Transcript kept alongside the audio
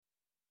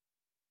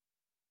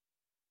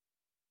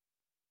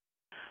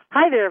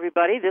Hi there,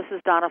 everybody. This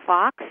is Donna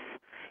Fox,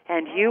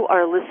 and you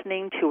are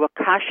listening to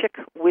Akashic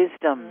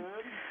Wisdom.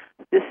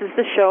 This is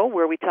the show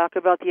where we talk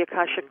about the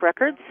Akashic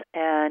Records,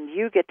 and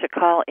you get to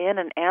call in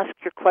and ask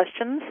your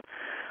questions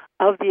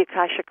of the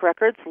Akashic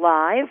Records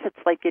live. It's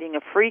like getting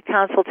a free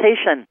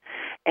consultation.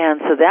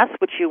 And so that's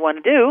what you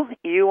want to do.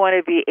 You want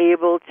to be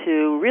able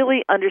to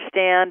really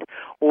understand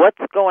what's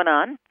going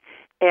on.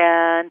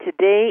 And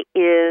today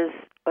is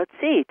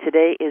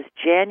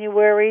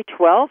January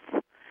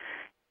 12th.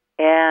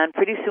 And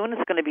pretty soon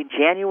it's going to be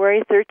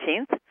January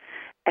 13th.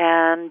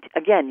 And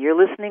again, you're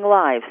listening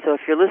live. So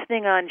if you're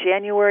listening on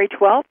January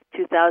 12th,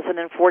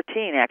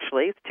 2014,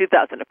 actually, it's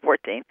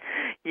 2014,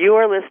 you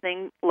are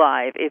listening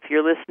live. If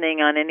you're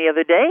listening on any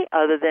other day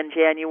other than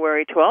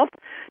January 12th,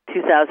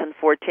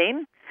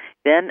 2014,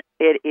 then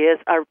it is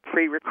a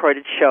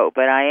pre-recorded show.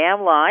 But I am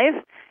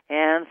live,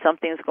 and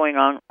something's going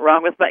on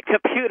wrong with my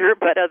computer,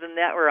 but other than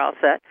that, we're all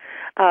set.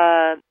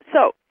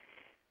 So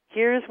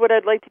here's what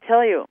I'd like to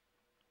tell you.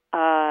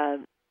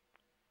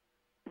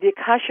 The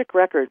Akashic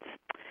Records.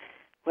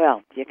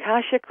 Well, the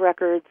Akashic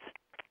Records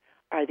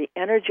are the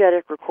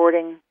energetic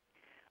recording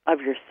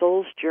of your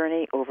soul's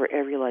journey over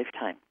every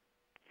lifetime,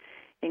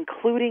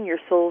 including your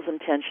soul's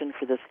intention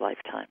for this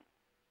lifetime.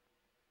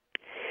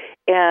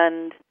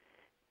 And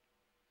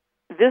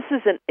this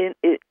is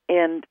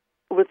and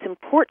what's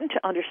important to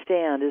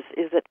understand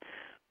is that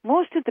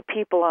most of the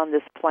people on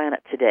this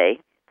planet today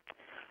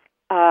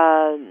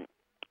are.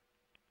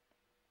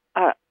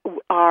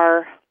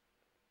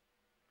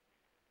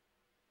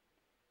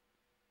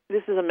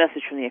 This is a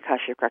message from the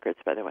Akashic Records,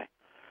 by the way,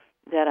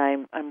 that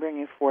I'm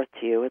bringing forth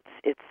to you.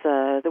 It's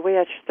the way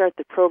I start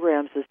the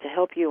programs is to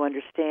help you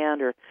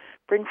understand or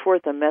bring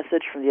forth a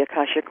message from the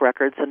Akashic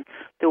Records, and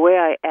the way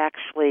I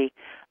actually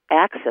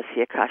access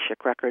the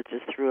Akashic Records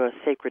is through a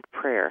sacred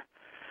prayer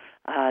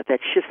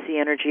that shifts the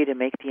energy to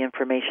make the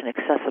information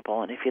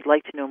accessible. And if you'd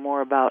like to know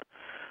more about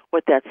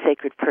what that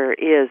sacred prayer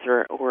is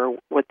or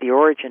what the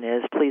origin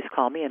is, please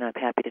call me, and I'm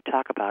happy to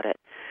talk about it.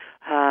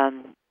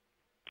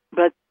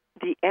 But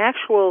the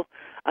actual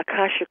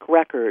Akashic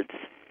Records,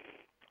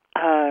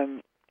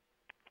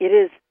 it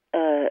is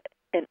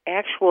an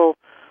actual,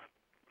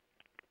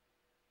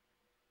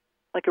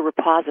 like a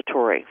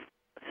repository,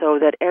 so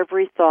that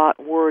every thought,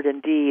 word,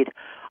 and deed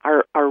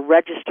are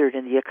registered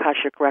in the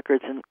Akashic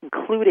Records,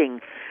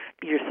 including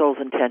your soul's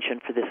intention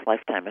for this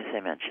lifetime, as I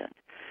mentioned.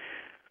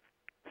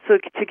 So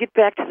to get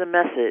back to the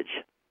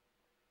message,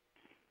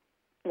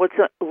 what's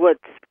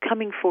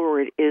coming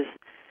forward is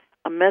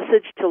a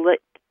message to let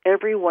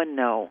everyone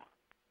know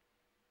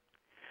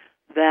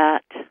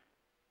that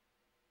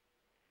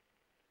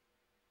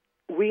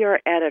we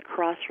are at a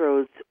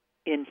crossroads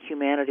in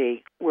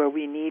humanity where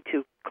we need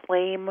to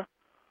claim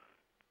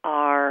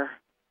our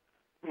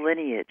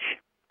lineage.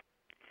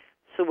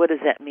 So what does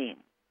that mean?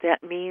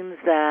 That means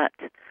that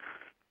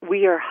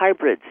we are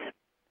hybrids.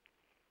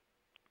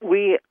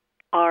 We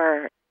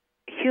are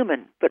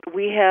human, but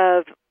we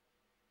have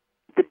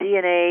the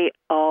DNA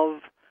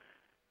of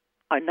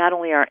not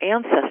only our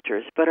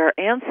ancestors, but our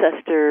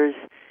ancestors,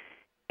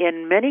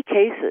 in many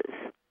cases,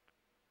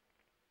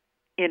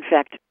 in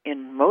fact,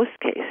 in most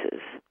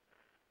cases,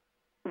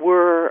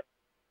 were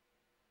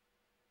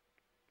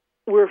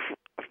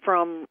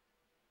from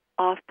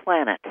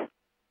off-planet.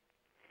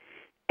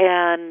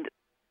 And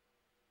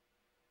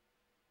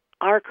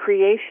our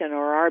creation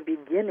or our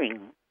beginning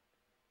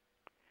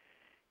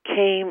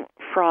came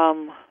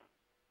from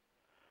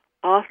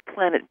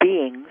off-planet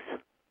beings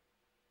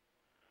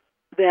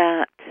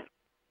that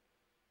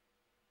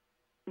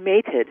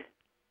mated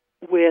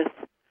with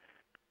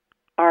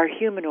our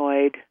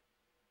humanoid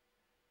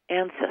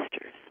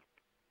ancestors.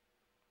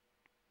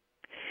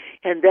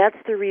 And that's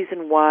the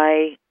reason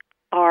why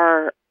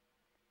our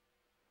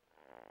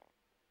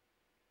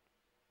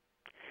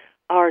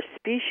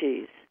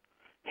species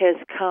has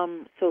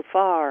come so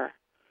far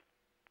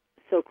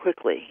so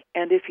quickly.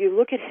 And if you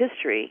look at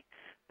history,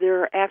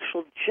 there are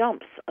actual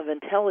jumps of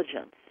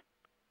intelligence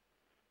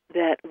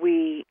that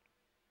we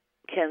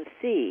can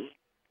see,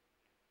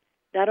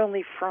 not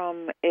only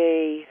from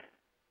a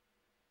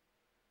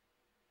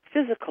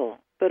physical,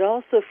 but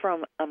also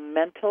from a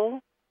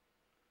mental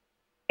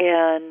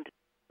and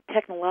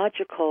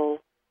technological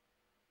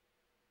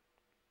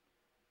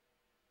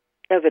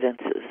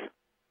evidences.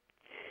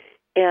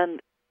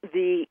 And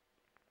the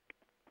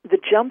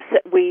jumps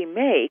that we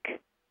make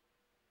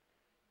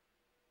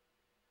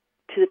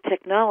to the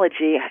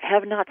technology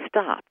have not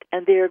stopped,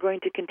 and they are going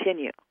to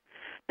continue.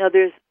 Now,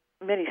 there's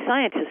many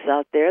scientists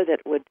out there that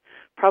would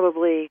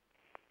probably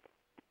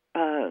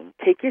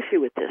take issue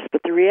with this,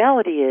 but the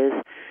reality is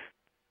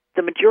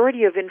the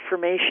majority of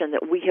information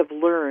that we have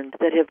learned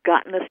that have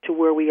gotten us to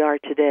where we are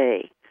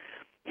today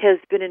has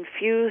been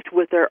infused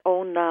with our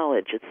own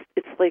knowledge.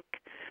 It's like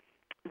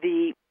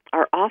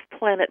our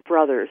off-planet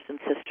brothers and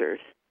sisters,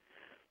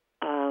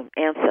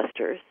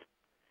 ancestors,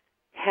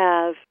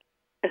 have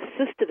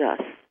assisted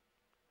us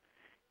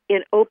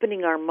in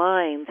opening our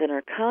minds and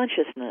our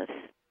consciousness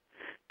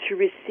to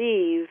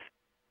receive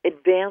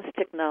advanced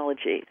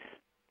technologies.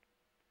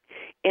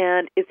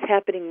 and it's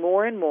happening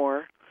more and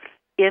more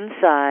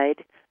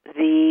inside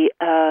the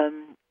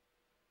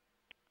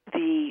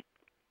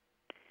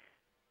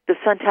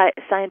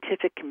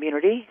scientific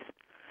community.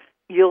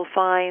 You'll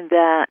find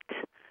that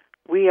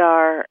we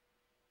are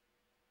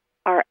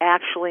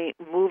actually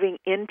moving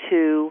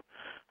into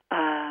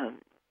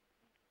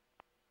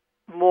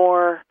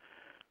more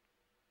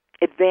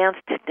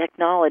advanced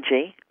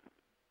technology,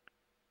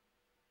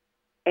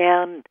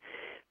 and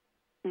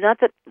not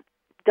that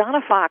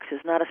Donna Fox is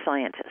not a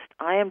scientist.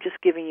 I am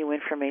just giving you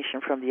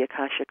information from the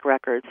Akashic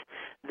Records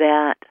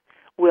that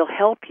will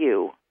help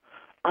you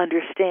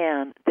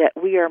understand that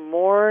we are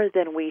more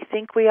than we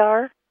think we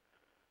are.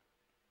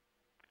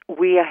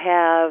 We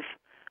have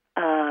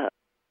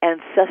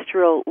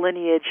ancestral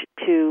lineage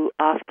to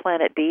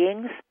off-planet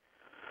beings.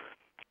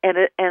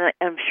 And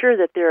I'm sure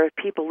that there are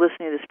people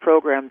listening to this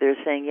program, they're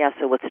saying, yeah,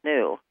 so what's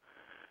new?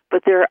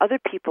 But there are other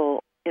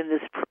people in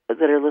this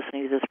that are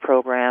listening to this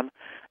program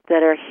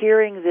that are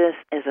hearing this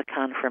as a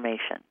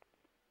confirmation.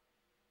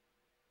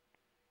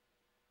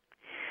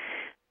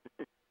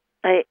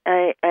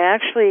 I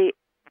actually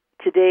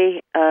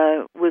today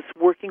was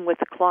working with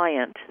a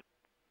client,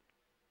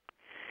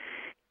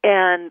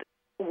 and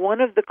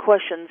one of the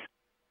questions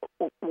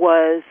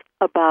was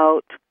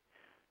about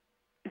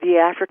the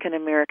African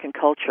American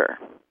culture,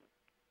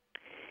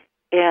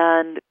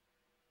 and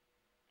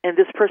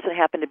this person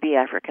happened to be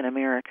African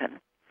American,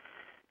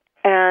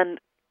 and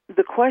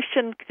the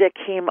question that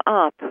came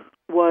up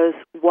was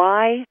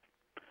why.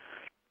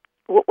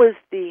 What was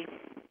the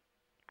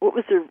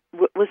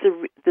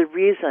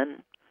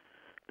reason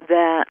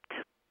that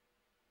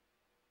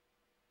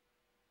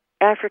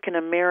African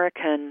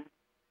American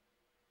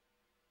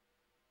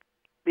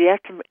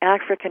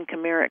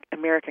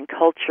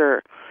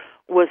culture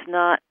was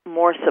not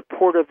more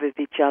supportive of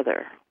each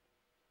other?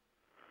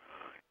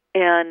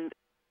 And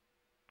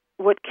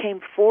what came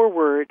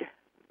forward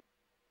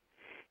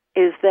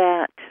is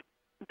that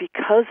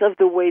because of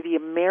the way the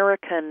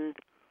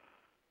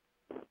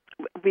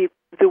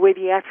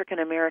African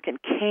American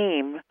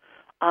came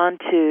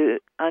into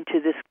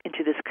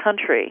this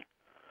country,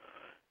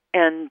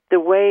 and the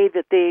way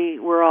that they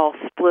were all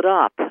split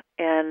up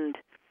and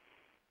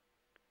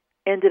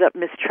ended up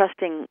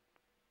mistrusting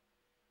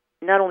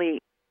not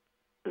only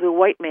the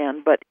white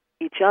man but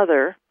each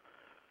other,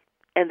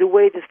 and the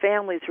way the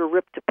families were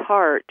ripped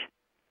apart,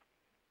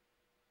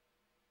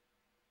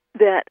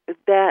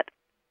 that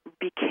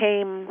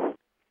became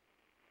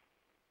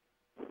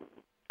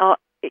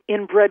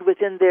inbred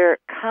within their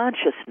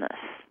consciousness.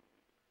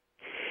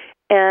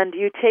 And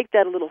you take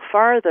that a little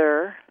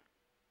farther,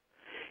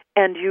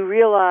 and you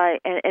realize,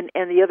 and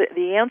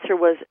the answer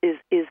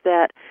is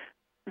that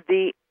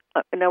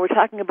now we're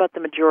talking about the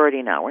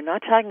majority now. We're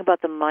not talking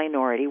about the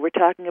minority. We're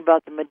talking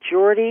about the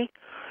majority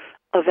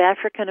of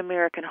African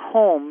American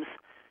homes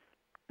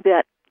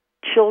that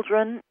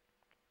children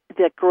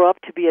that grow up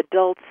to be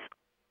adults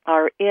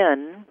are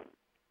in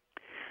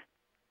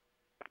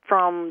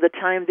from the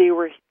time they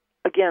were,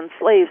 again,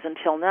 slaves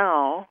until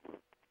now,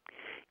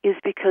 is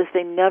because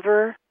they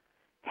never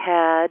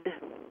had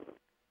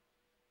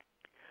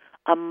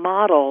a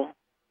model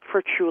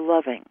for true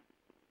loving.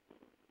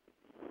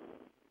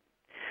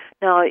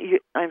 Now,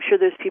 I'm sure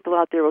there's people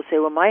out there who will say,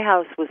 well, my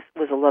house was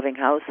a loving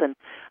house, and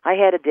I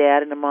had a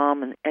dad and a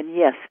mom, and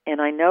yes,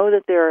 and I know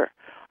that there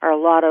are a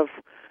lot of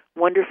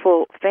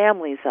wonderful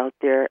families out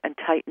there and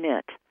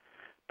tight-knit,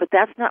 but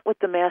that's not what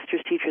the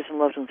masters, teachers, and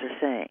loved ones are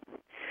saying.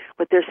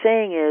 What they're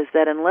saying is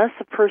that unless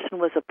a person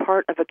was a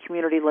part of a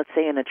community, let's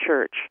say in a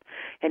church,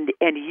 and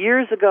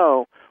years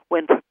ago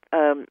when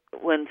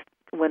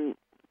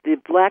the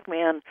black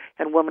man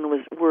and woman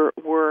were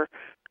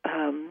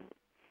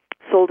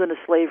sold into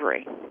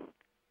slavery,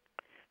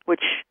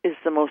 which is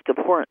the most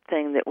abhorrent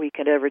thing that we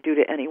could ever do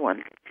to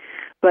anyone.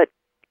 But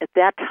at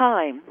that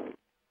time,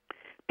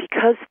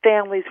 because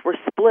families were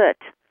split,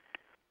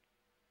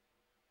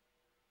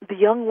 the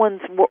young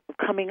ones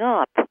coming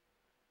up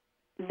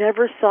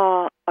never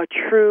saw a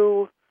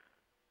true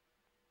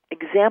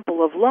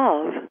example of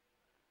love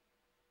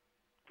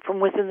from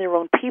within their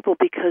own people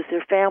because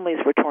their families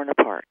were torn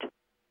apart.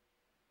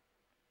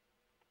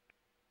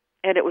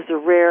 And it was a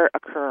rare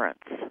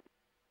occurrence.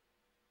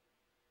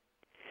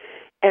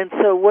 And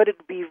so what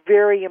would be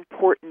very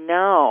important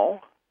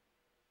now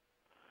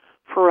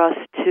for us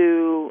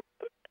to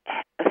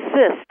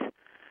assist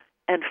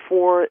and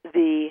for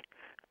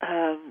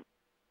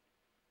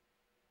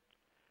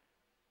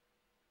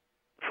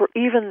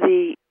even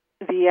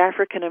the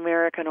African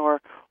American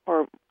or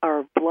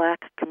black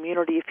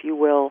community, if you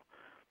will,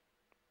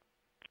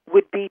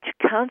 would be to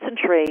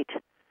concentrate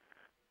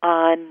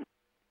on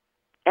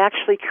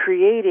actually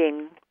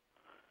creating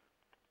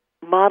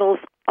models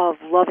of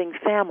loving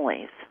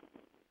families.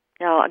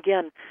 Now,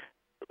 again,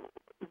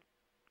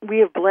 we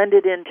have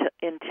blended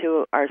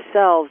into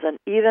ourselves, and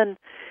even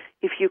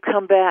if you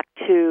come back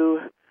to,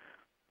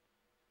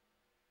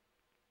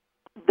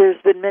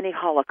 there's been many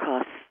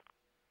Holocausts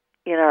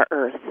in our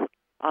earth,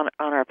 on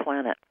our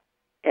planet,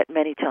 at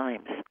many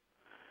times.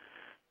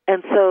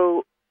 And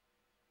so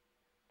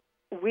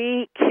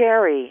we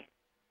carry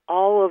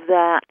all of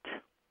that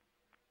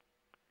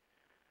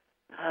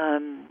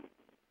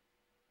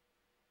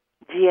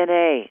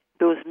DNA,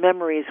 those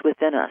memories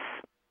within us.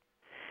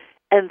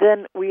 And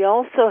then we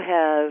also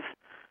have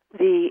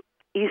the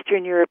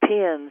Eastern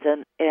Europeans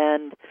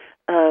and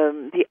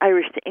the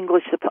Irish, the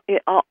English,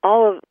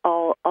 all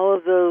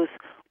of those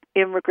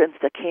immigrants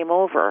that came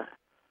over.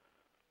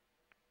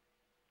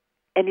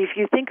 And if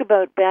you think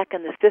about back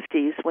in the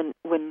 50s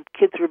when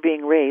kids were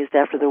being raised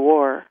after the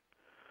war,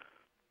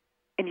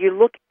 and you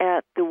look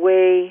at the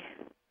way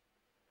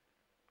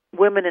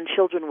women and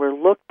children were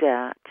looked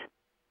at,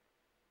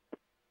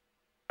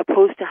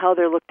 opposed to how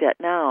they're looked at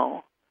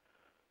now,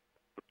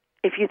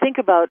 if you think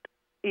about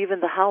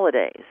even the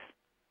holidays,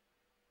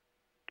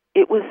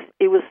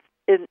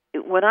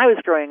 when I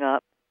was growing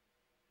up,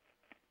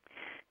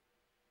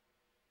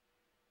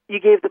 you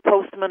gave the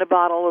postman a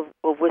bottle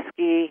of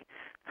whiskey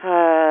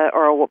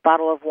or a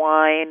bottle of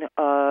wine.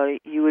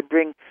 You would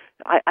bring.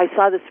 I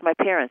saw this from my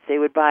parents. They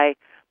would buy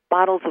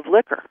bottles of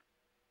liquor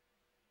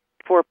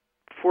for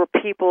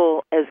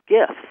people as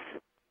gifts.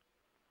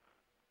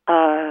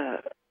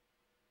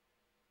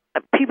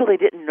 People they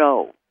didn't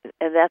know,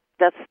 and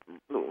that's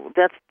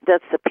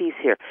the piece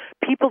here.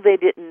 People they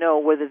didn't know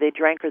whether they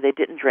drank or they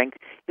didn't drink.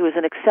 It was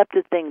an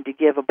accepted thing to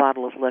give a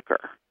bottle of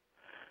liquor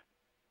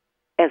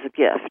as a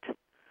gift,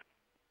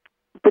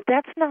 but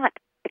that's not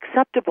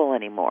acceptable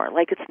anymore.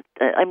 Like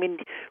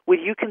would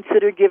you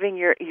consider giving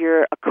your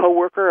a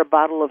coworker a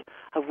bottle of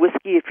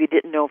whiskey if you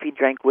didn't know if he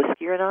drank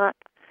whiskey or not?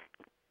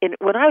 And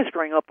when I was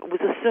growing up, it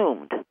was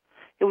assumed.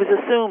 It was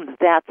assumed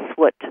that's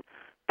what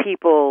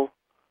people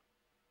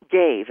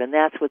gave, and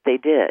that's what they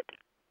did.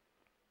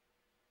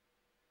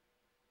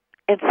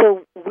 And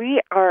so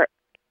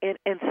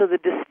so the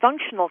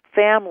dysfunctional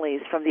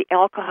families from the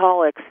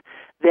alcoholics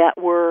that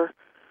were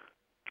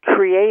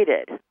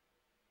created,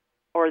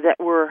 or that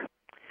were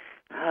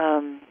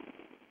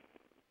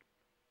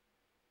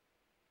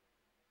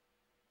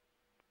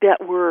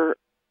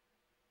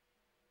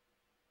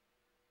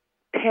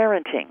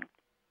parenting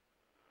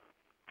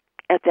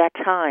at that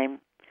time,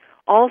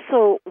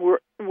 also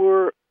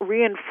were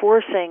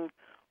reinforcing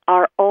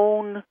our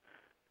own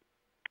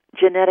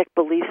genetic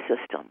belief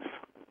systems.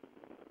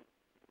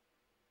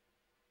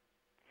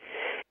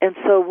 And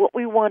so what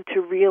we want to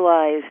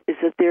realize is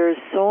that there are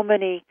so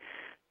many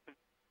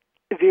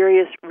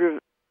various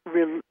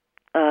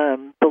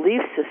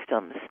belief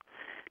systems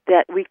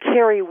that we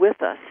carry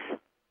with us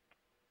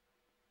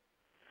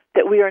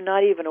that we are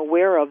not even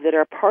aware of, that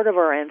are part of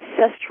our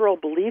ancestral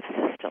belief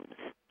systems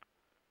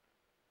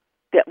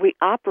that we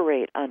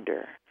operate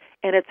under.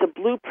 And it's a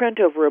blueprint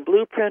over a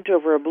blueprint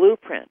over a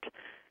blueprint.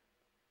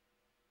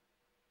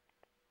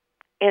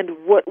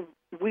 And what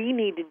we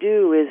need to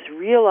do is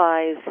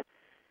realize,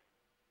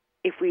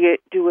 if we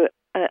do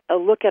a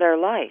look at our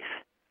life,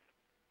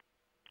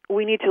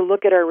 we need to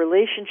look at our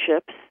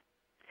relationships,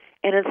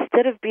 and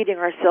instead of beating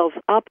ourselves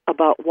up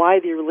about why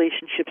the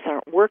relationships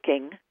aren't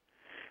working,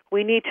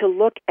 we need to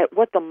look at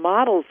what the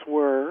models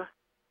were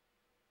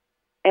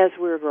as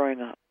we were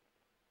growing up.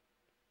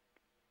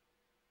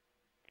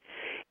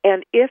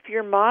 And if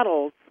your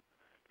models,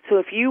 so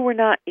if you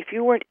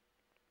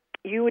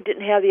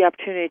didn't have the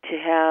opportunity to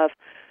have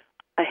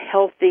a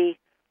healthy,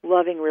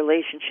 loving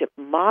relationship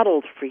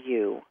modeled for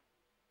you,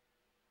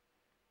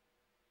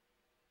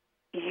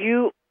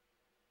 you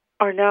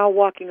are now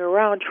walking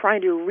around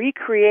trying to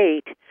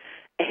recreate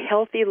a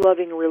healthy,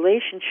 loving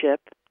relationship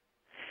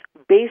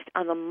based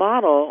on the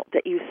model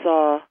that you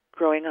saw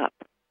growing up.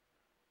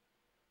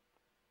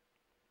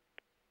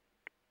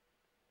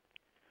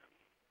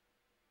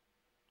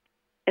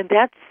 And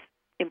that's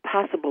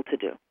impossible to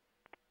do,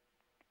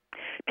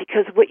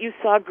 because what you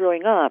saw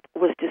growing up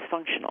was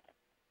dysfunctional.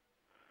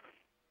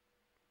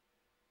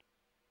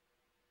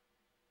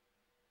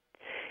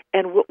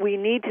 And what we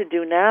need to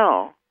do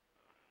now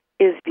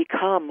is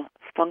become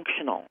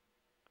functional,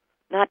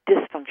 not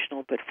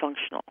dysfunctional, but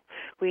functional.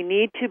 We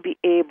need to be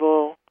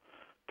able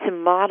to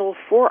model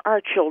for our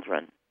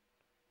children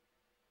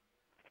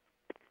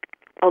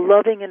a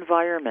loving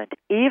environment,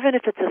 even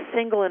if it's a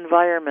single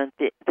environment.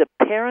 The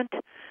parent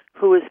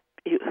who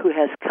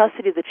has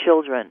custody of the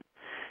children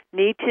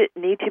need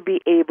to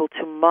be able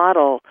to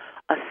model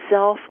a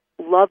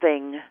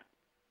self-loving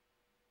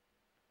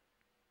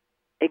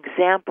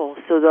example,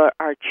 so that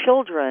our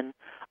children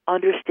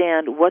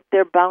understand what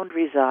their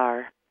boundaries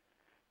are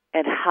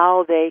and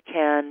how they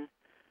can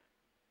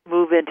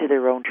move into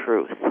their own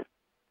truth.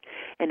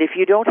 And if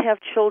you don't have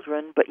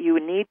children, but you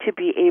need to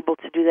be able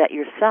to do that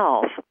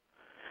yourself,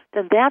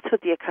 then that's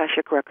what the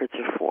Akashic Records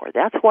are for.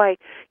 That's why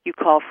you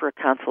call for a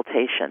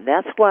consultation.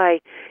 That's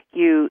why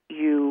you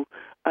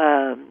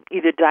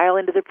either dial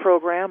into the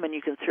program, and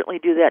you can certainly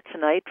do that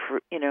tonight.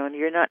 And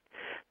you're not.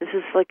 This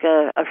is like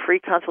a free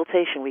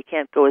consultation. We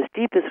can't go as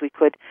deep as we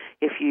could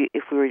if we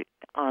were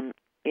on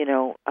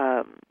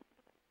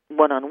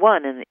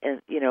one-on-one and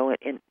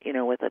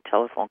with a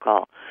telephone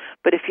call.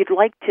 But if you'd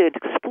like to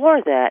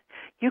explore that,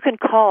 you can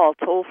call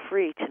toll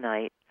free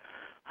tonight.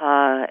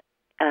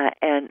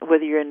 And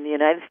whether you're in the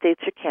United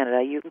States or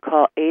Canada, you can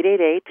call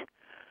 888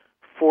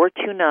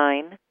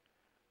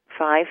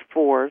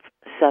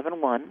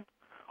 429-5471,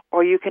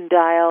 or you can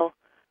dial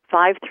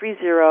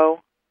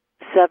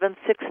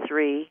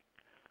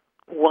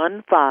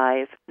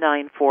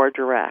 530-763-1594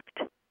 direct.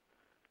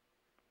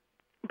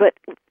 But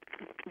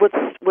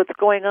what's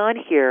going on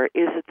here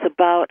is it's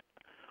about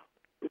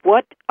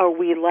what are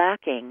we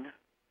lacking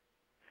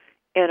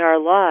in our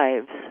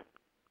lives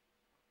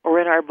or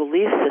in our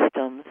belief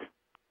systems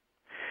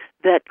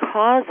that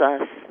cause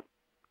us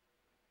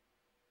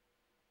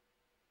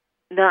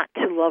not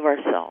to love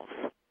ourselves.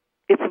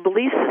 It's a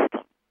belief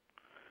system.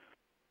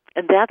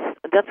 And that's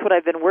what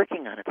I've been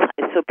working on.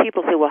 So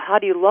people say, well, how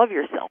do you love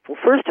yourself? Well,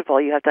 first of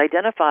all, you have to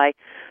identify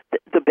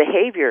the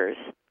behaviors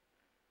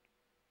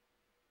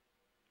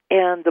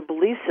and the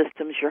belief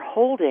systems you're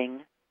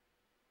holding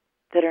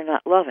that are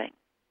not loving.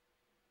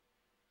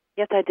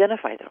 You have to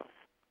identify those.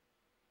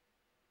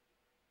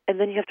 And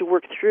then you have to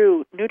work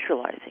through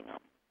neutralizing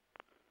them.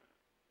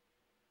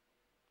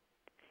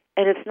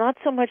 And it's not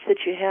so much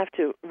that you have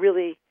to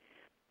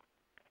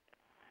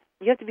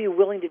be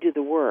willing to do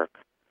the work.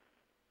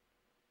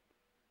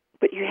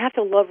 But you have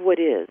to love what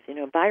is.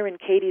 Byron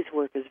Katie's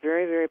work is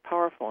very, very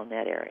powerful in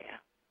that area.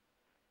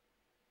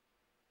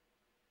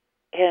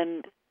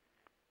 And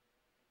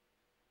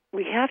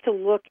we have to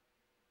look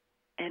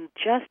and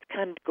just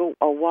kind of go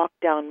a walk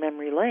down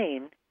memory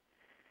lane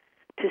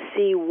to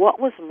see what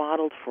was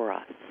modeled for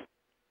us.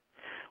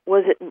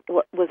 Was it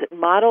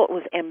modeled?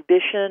 Was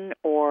ambition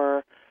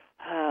or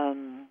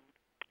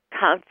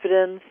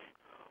confidence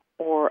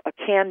or a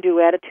can-do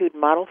attitude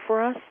model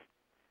for us?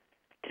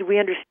 Did we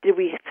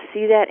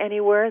see that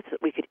anywhere so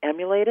that we could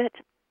emulate it?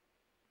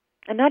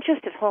 And not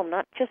just at home,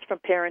 not just from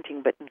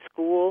parenting, but in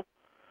school.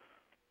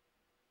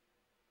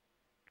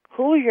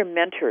 Who are your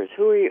mentors?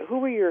 Who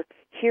are your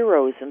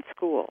heroes in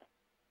school?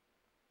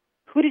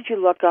 Who did you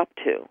look up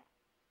to?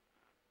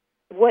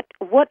 What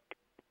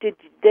did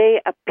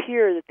they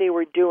appear that they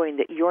were doing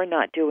that you're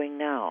not doing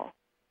now,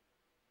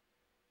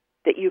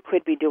 that you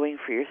could be doing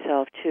for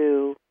yourself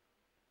to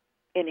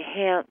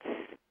enhance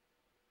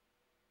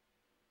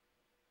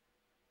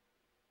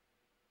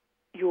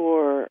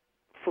your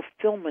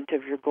fulfillment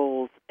of your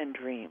goals and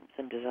dreams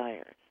and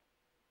desires?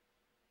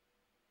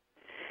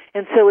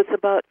 And so it's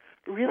about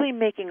really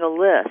making a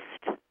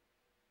list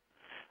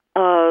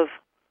of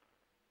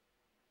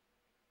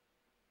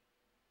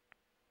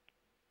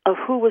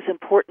who was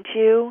important to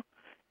you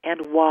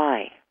and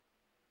why.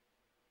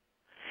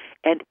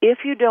 And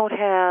if you don't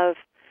have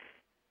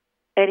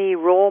any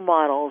role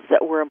models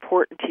that were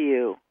important to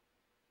you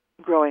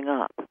growing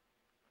up,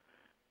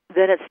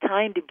 then it's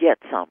time to get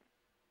some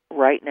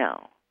right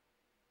now.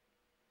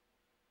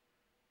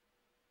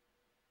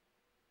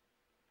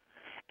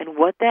 And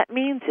what that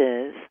means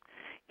is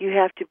you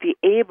have to be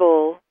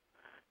able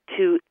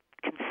to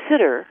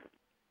consider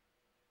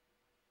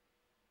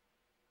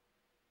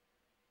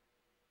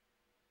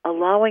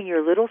allowing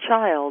your little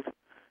child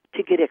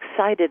to get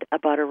excited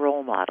about a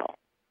role model.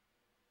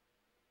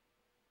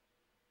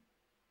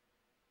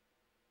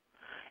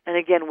 And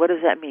again, what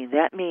does that mean?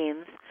 That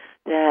means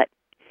that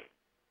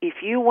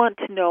if you want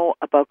to know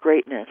about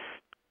greatness,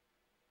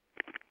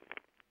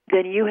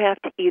 then you have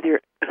to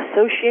either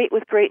associate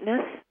with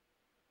greatness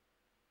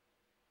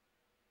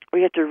or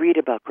you have to read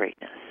about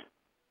greatness.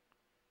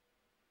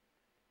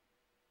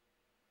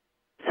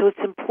 So it's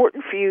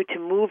important for you to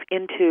move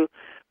into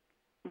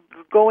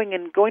going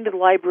to the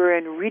library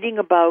and reading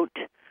about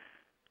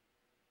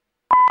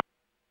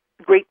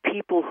great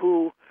people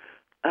who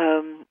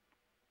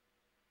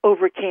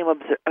overcame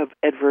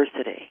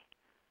adversity,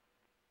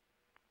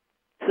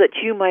 so that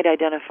you might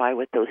identify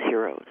with those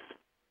heroes.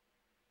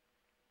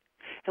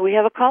 And we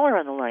have a caller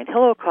on the line.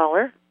 Hello,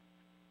 caller.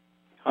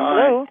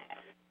 Hi. Hello.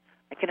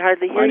 I can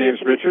hardly hear you. My name's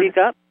Can you Richard. speak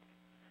up?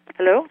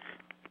 Hello?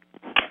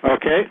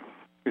 Okay.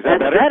 Is that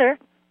That's better.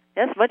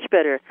 That's much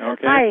better.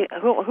 Okay. Hi.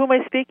 Who am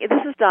I speaking?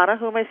 This is Donna.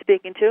 Who am I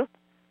speaking to?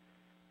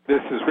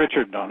 This is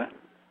Richard, Donna.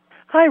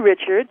 Hi,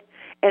 Richard.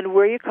 And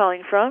where are you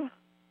calling from?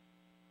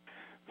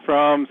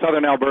 From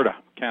southern Alberta,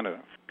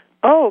 Canada.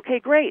 Oh, okay,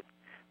 great.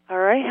 All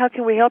right. How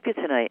can we help you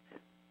tonight?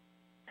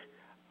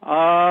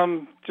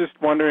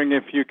 Just wondering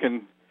if you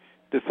can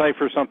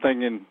decipher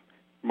something in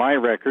my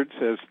records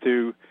as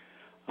to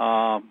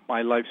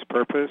my life's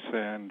purpose,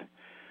 and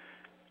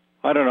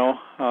I don't know.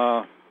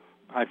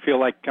 I feel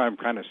like I'm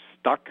kind of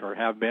stuck, or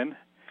have been,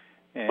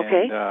 and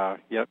Okay.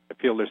 yet I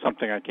feel there's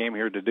something I came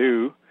here to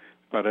do,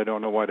 but I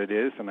don't know what it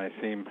is, and I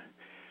seem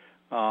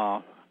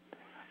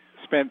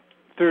spent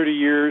 30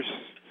 years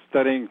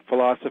studying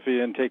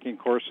philosophy and taking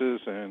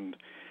courses and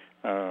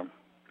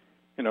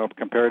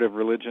comparative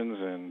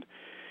religions and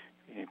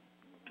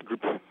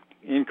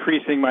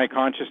increasing my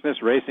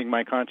consciousness, raising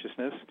my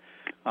consciousness.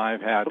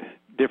 I've had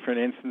different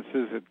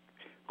instances at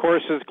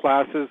courses,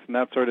 classes, and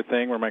that sort of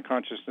thing, where my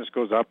consciousness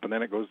goes up and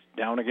then it goes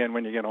down again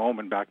when you get home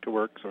and back to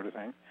work, sort of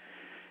thing.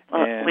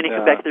 When you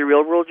come back to the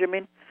real world, you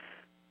mean?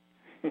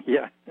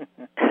 Yeah.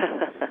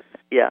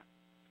 Yeah.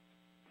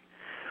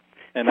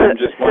 And I'm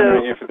just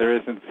wondering if there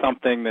isn't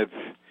something that's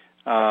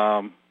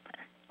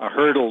a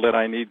hurdle that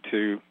I need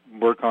to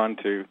work on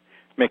to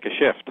make a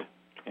shift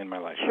in my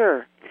life.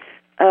 Sure.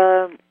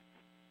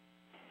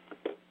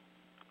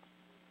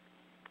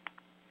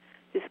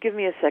 Just give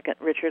me a second,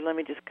 Richard. Let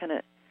me just kind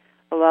of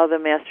allow the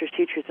masters,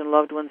 teachers, and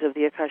loved ones of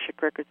the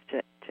Akashic Records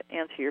to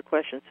answer your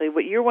question. So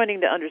what you're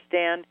wanting to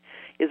understand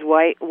is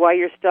why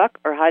you're stuck,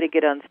 or how to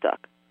get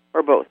unstuck,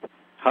 or both?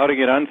 How to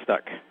get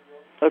unstuck.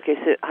 Okay,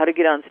 so how to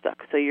get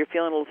unstuck. So you're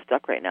feeling a little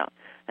stuck right now.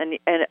 And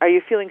are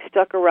you feeling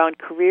stuck around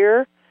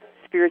career,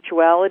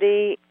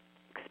 spirituality,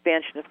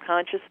 expansion of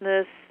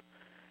consciousness,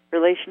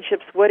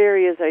 relationships? What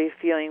areas are you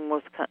feeling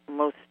most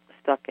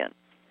stuck in?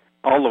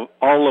 All of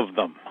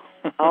them.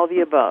 All the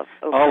above.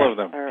 Okay. All of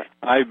them. Right.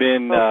 I've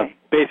been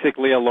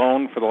basically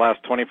alone for the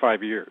last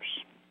 25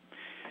 years.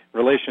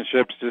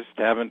 Relationships just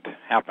haven't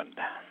happened.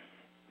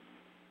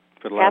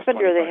 For the last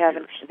 25 or they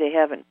haven't? years. They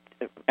haven't.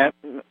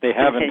 They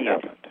haven't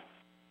happened.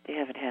 They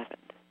haven't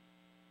happened.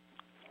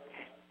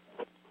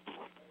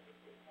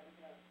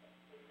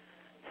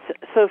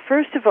 So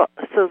first of all,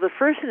 the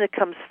first thing that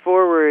comes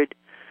forward,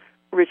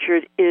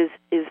 Richard, is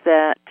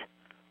that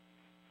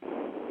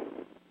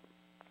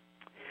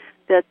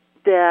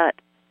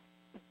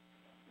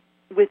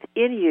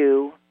within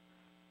you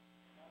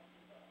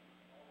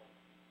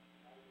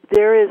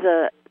there is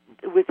a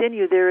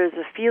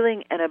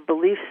feeling and a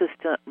belief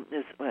system.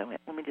 Wait,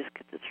 let me just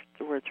get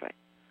the words right.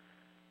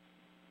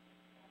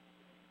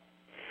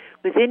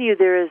 Within you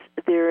there is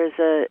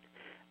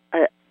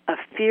a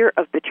fear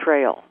of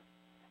betrayal.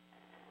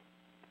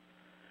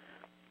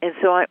 And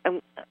so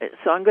I'm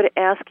going to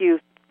ask you,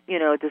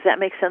 does that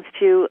make sense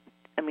to you?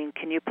 I mean,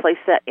 can you place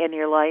that in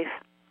your life?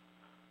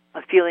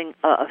 A feeling,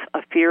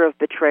 a fear of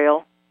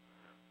betrayal?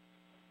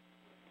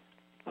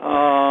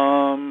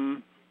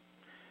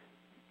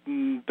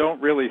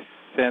 Don't really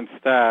sense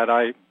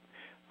that.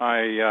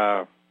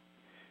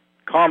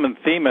 Common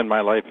theme in my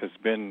life has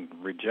been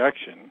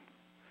rejection.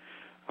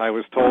 I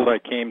was told I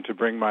came to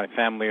bring my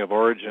family of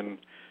origin,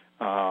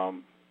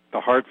 the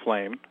heart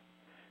flame,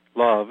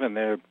 love, and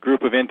the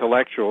group of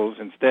intellectuals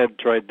instead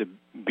tried to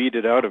beat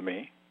it out of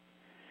me.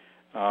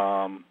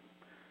 I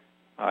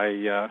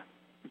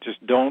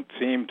just don't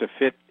seem to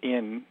fit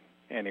in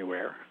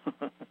anywhere.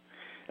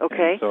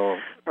 Okay. And so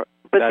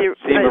but that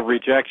theme of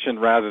rejection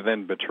rather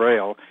than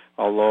betrayal,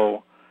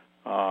 although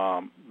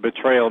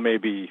betrayal may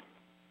be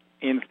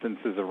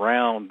instances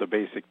around the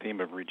basic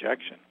theme of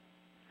rejection.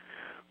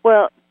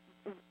 Well,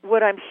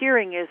 what I'm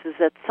hearing is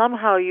that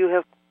somehow you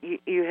have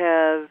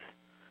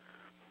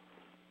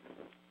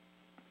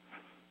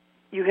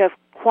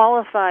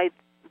qualified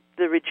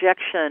the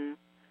rejection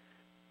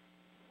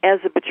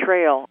as a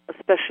betrayal,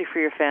 especially for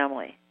your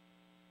family.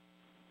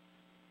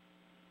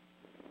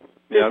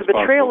 There's a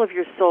betrayal possible. of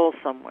your soul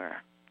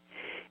somewhere.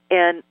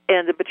 And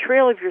the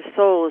betrayal of your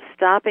soul is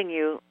stopping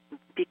you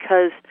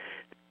because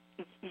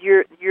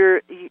you're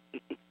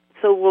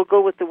so we'll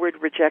go with the word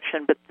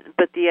rejection, but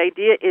the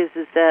idea is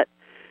that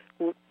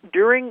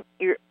during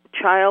your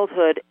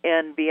childhood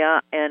and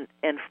beyond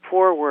and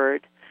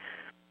forward,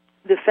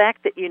 the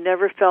fact that you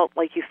never felt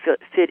like you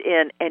fit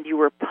in and you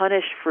were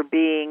punished for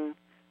being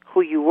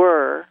who you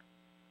are,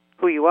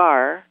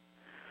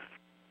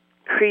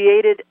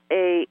 created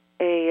a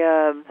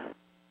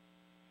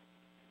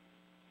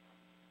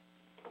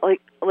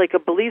like a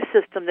belief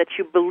system that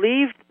you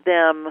believed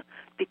them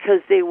because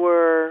they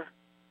were.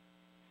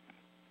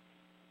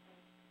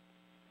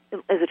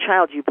 As a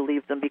child, you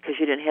believed them because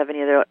you didn't have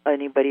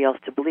anybody else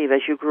to believe.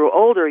 As you grew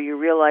older, you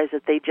realized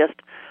that they just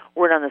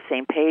weren't on the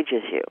same page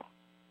as you.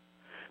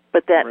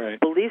 But that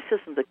belief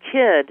system, the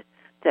kid,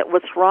 that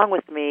what's wrong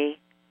with me?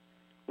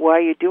 Why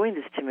are you doing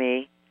this to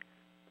me?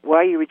 Why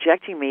are you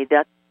rejecting me?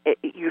 That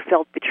you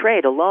felt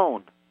betrayed,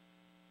 alone,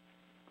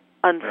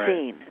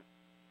 unseen. Right.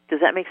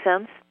 Does that make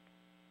sense?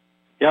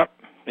 Yep,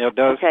 yeah, it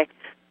does. Okay,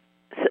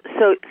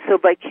 so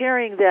by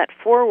carrying that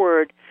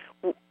forward,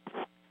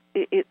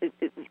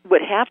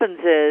 what happens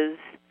is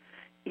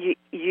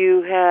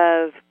you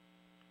have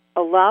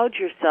allowed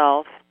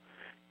yourself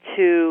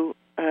to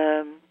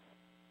for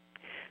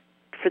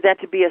that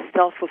to be a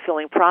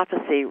self-fulfilling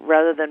prophecy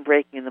rather than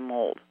breaking the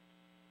mold.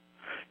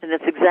 And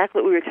that's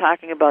exactly what we were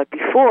talking about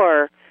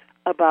before,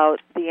 about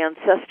the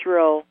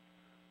ancestral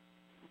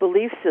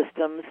belief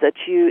systems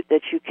that you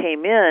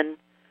came in,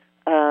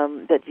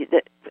 and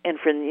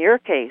in your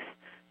case,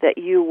 that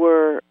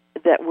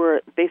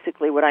were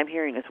basically what I'm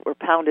hearing is were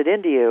pounded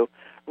into you,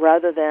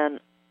 rather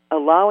than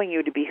allowing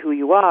you to be who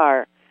you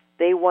are.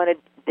 They wanted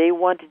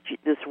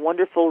this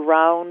wonderful,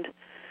 round,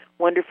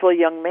 wonderful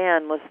young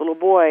man, this little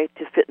boy,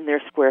 to fit in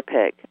their square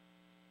peg.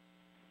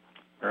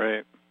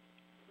 Right.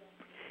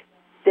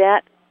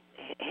 That's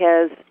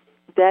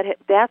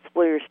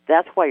why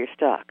you're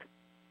stuck,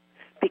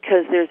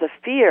 because there's a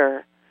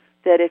fear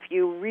that if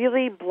you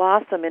really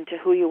blossom into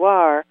who you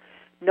are,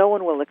 no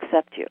one will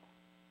accept you.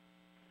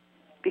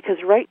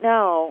 Because right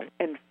now,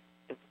 and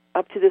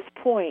up to this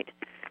point,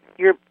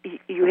 you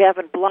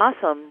haven't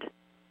blossomed,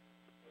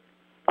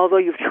 although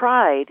you've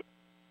tried,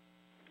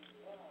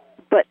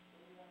 but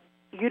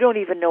you don't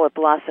even know what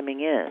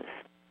blossoming is.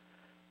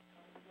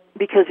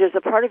 Because there's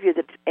a part of you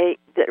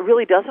that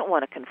really doesn't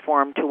want to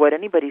conform to what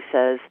anybody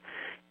says,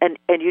 and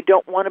you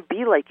don't want to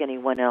be like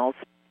anyone else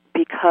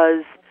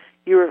because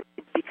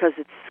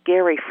it's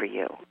scary for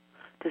you.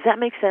 Does that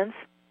make sense?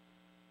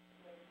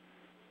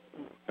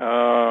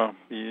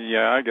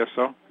 Yeah, I guess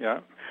so. Yeah.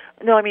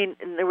 No, I mean,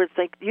 in other words,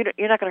 like you're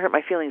not going to hurt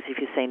my feelings if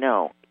you say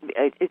no.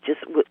 It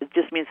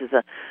just means as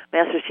a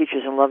master's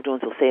teachers and loved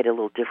ones will say it a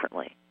little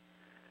differently.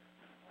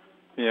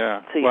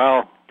 Yeah. So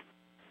well,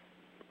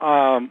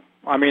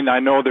 I mean, I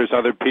know there's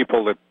other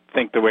people that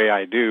think the way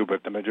I do,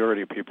 but the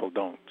majority of people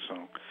don't.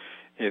 So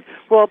it's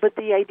but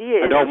the idea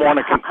is I don't want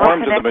to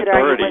conform to the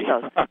majority.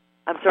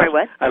 I'm sorry,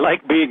 what? I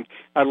like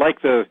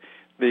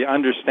the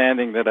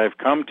understanding that I've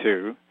come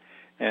to,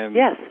 and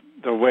yes.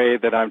 the way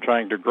that I'm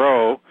trying to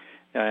grow,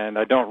 and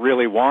I don't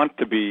really want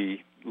to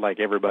be like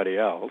everybody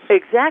else.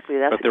 Exactly.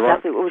 That's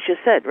exactly what was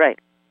just said, right?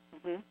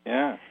 Mm-hmm.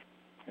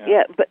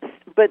 Yeah,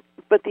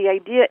 but the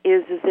idea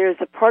is there's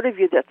a part of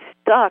you that's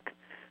stuck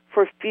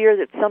for fear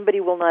that somebody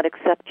will not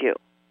accept you.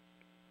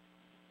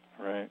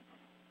 Right.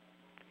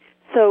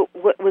 So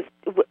what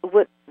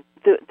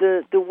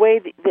the way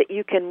that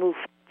you can move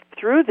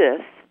through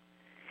this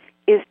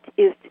is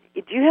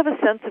do you have a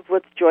sense of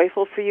what's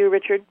joyful for you,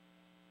 Richard?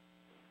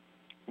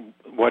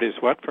 What is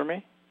what for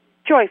me?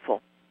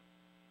 Joyful.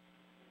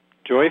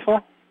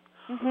 Joyful?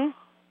 Mhm.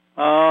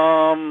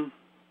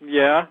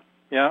 Yeah.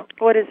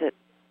 What is it?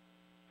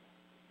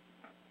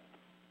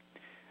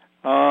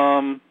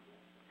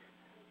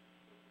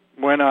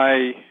 When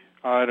I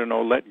don't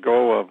know, let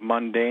go of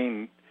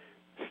mundane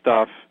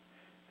stuff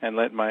and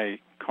let my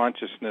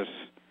consciousness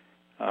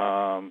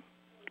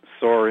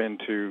soar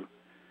into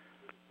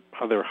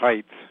other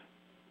heights,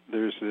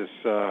 there's this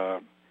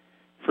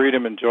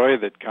freedom and joy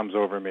that comes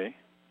over me.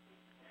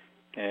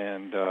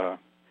 And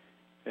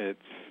it's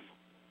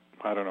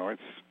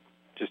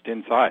just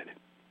inside.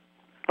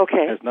 Okay.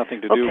 It has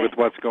nothing to do with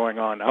what's going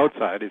on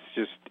outside. It's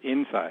just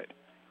inside.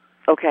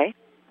 Okay.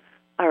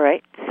 All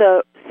right.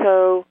 So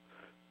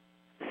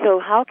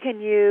how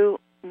can you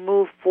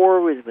move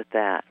forward with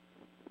that?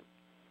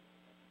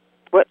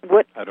 What?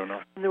 I don't know.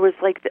 And there was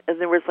like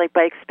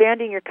by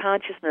expanding your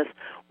consciousness.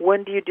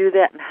 When do you do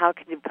that, and how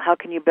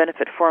can you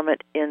benefit from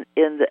it in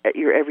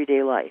your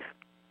everyday life?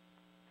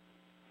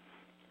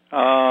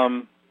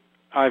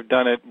 I've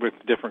done it with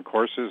different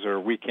courses or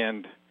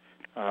weekend,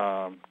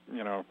 a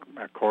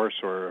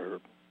course or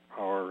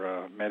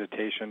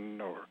meditation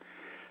or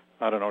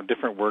I don't know,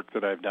 different work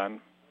that I've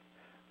done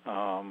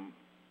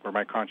where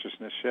my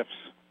consciousness shifts.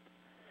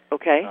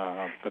 Okay.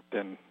 But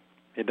then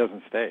it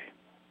doesn't stay.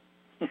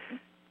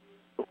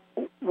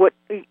 What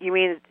you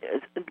mean?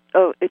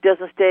 Oh, it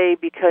doesn't stay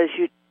because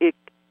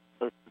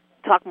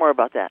talk more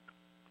about that.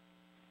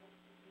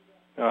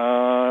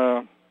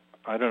 I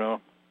don't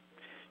know.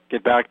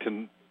 Get back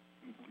to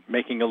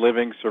making a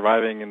living,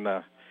 surviving in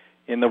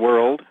the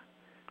world,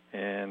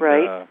 and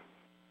right.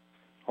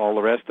 All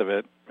the rest of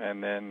it,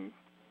 and then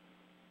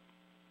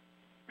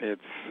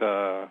it's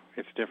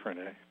different.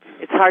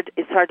 It's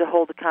hard to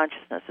hold the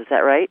consciousness. Is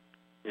that right?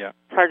 Yeah.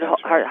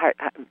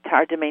 It's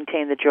hard to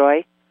maintain the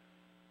joy.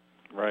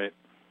 Right.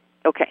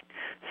 Okay.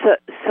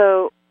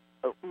 So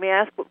may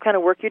I ask what kind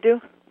of work you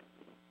do?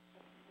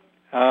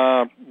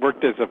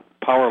 Worked as a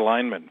power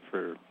lineman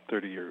for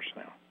 30 years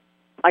now.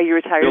 Are you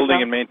retired now?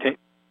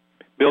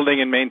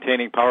 Building and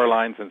maintaining power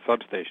lines and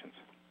substations.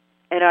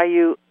 And are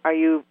you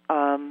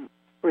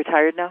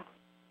retired now?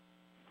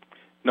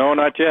 No,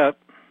 not yet.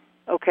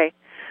 Okay.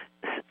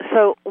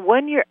 So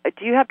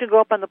do you have to go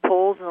up on the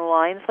poles and the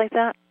lines like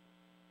that?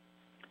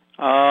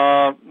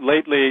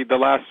 Lately, the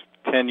last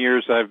 10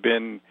 years, I've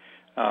been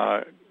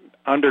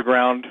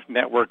underground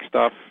network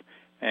stuff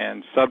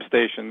and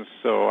substations,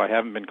 so I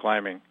haven't been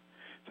climbing.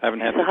 I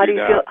haven't had to do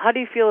that. How do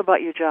you feel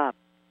about your job?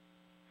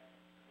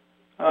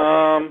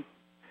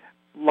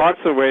 Lots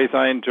of ways.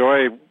 I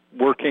enjoy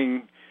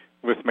working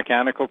with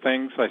mechanical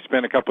things. I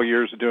spent a couple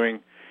years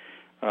doing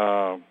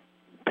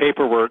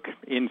paperwork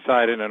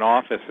inside in an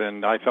office,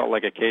 and I felt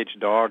like a caged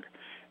dog.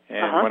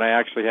 And when I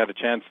actually had a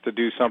chance to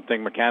do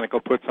something mechanical,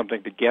 put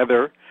something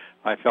together,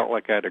 I felt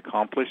like I had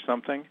accomplished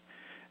something.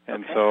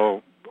 And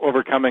so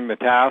overcoming the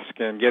task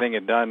and getting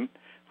it done,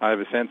 I have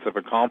a sense of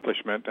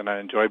accomplishment, and I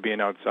enjoy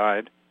being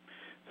outside.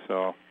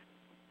 So,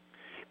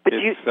 but do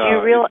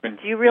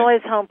you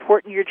realize how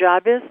important your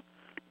job is?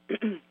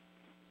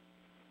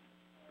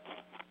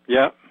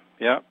 Yeah.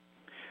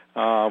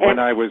 When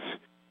I was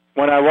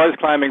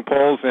climbing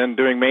poles and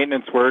doing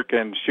maintenance work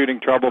and shooting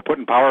trouble,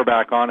 putting power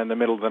back on in the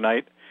middle of the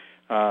night,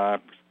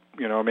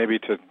 maybe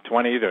to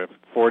 20 to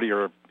 40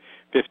 or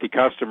 50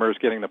 customers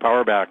getting the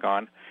power back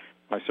on,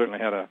 I certainly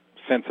had a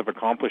sense of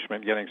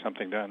accomplishment getting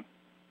something done.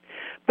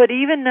 But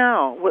even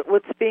now,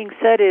 what's being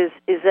said is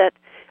that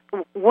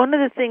one of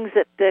the things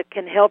that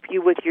can help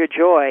you with your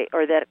joy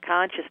or that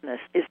consciousness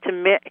is to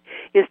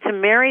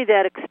marry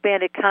that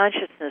expanded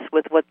consciousness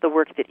with what the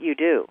work that you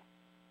do.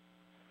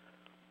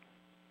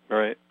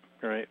 Right.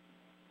 I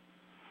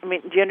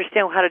mean, do you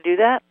understand how to do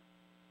that?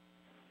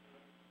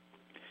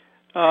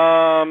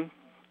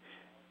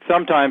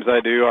 Sometimes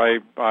I do.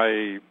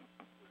 I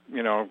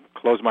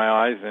close my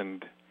eyes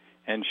and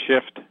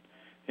shift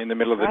in the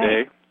middle of the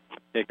day.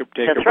 Take a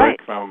That's break right.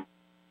 from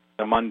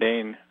the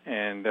mundane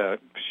and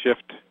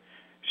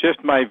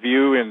shift my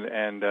view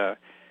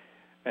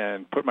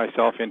and put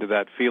myself into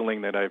that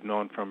feeling that I've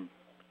known from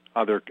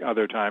other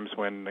times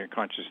when the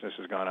consciousness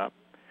has gone up.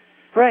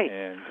 Right.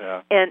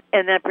 And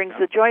that brings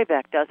the joy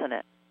back, doesn't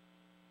it?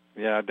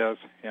 Yeah, it does.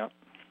 Yeah.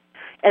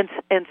 And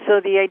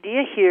so the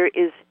idea here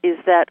is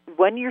that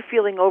when you're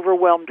feeling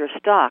overwhelmed or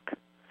stuck,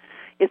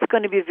 it's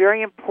going to be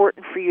very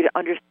important for you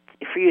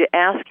to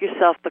ask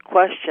yourself the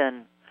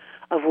question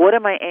of what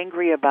am I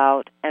angry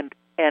about, and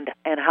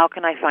how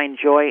can I find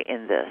joy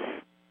in this?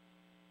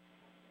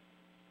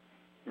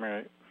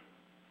 Right.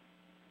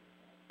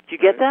 Do you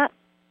get that?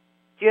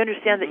 Do you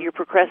understand that your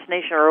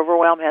procrastination or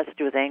overwhelm has to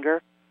do with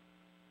anger?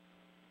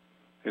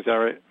 Is that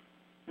right?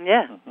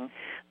 Yeah.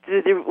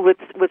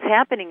 What's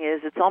happening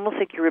is it's almost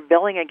like you're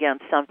rebelling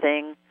against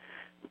something.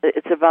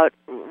 It's about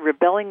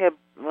rebelling.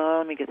 Well,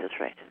 let me get this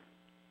right.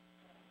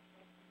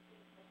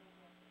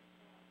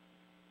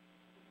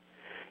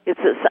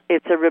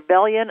 It's a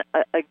rebellion,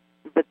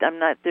 but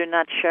they're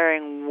not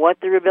sharing what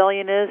the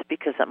rebellion is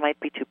because that might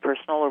be too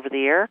personal over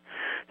the air.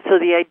 So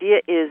the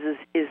idea is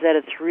that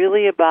it's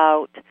really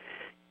about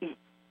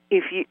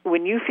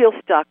when you feel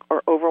stuck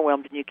or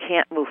overwhelmed and you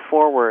can't move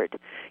forward,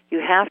 you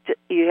have to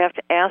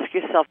ask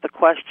yourself the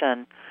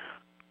question,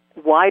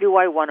 why do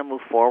I want to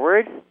move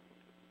forward?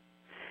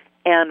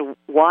 And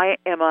what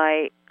am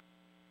I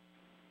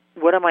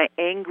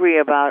angry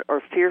about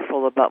or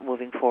fearful about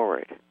moving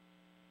forward?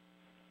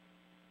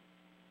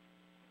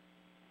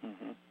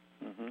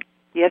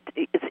 You have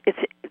to,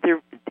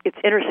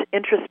 it's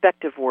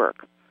introspective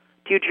work.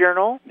 Do you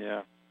journal?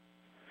 Yeah.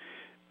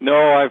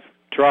 No, I've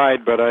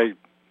tried, but I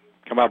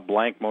come out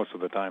blank most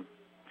of the time.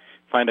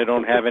 Find I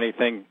don't have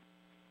anything.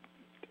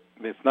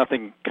 There's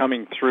nothing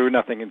coming through,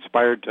 nothing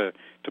inspired to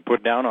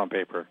put down on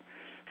paper.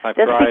 That's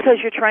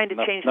because you're trying to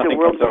change the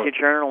world with your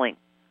journaling.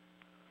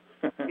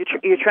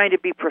 You're trying to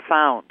be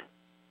profound.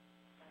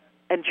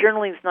 And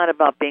journaling is not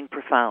about being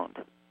profound.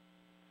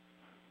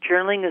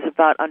 Journaling is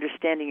about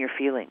understanding your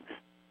feelings.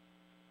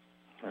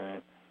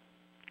 Right.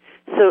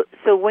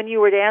 So when you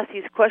were to ask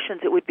these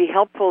questions, it would be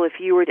helpful if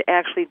you were to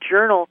actually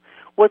journal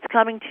what's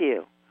coming to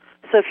you.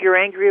 So if you're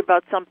angry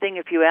about something,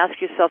 if you ask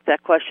yourself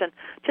that question,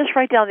 just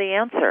write down the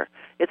answer.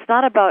 It's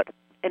not about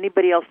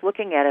anybody else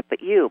looking at it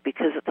but you,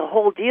 because the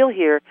whole deal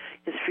here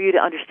is for you to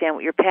understand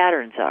what your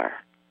patterns are.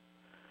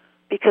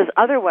 Because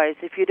otherwise,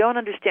 if you don't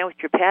understand what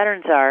your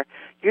patterns are,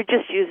 you're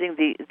just using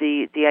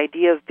the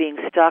idea of being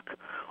stuck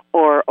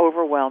or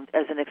overwhelmed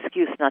as an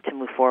excuse not to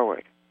move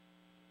forward.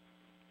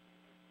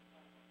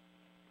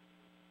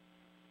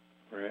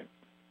 Right.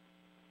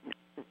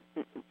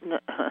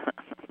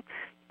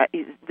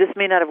 This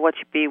may not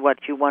be what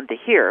you want to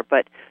hear,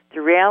 but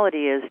the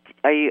reality is,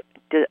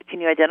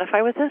 can you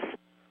identify with this?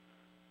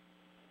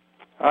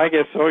 I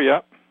guess so.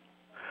 Yeah.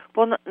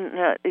 Well,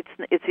 no,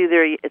 it's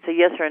either a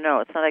yes or a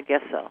no. It's not a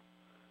guess so.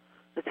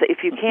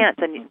 If you can't,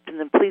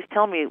 then please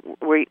tell me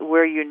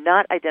where you're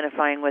not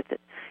identifying with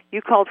it.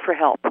 You called for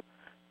help,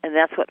 and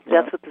that's what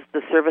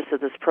the service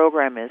of this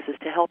program is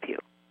to help you.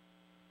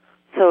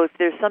 So if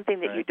there's something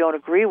that you don't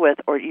agree with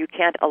or you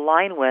can't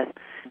align with,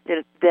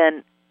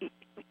 then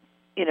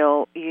you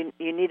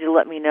need to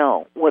let me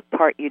know what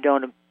part you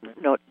don't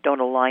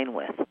align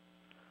with.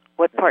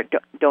 What part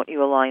don't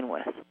you align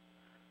with?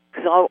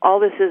 Because all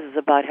this is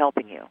about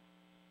helping you.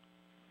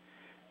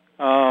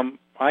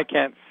 I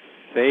can't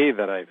say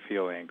that I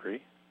feel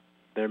angry.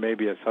 There may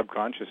be a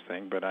subconscious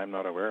thing, but I'm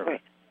not aware of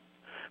it.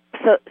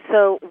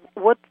 So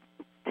what?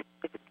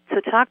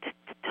 So talk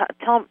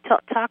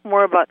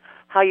more about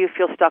how you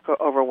feel stuck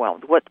or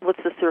overwhelmed. What's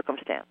the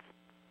circumstance?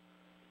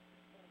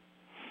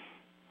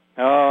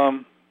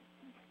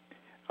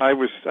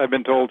 I've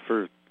been told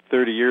for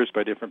 30 years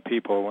by different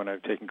people when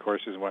I've taken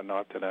courses and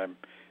whatnot that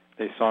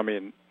they saw me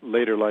in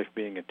later life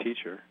being a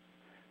teacher,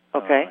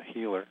 a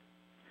healer.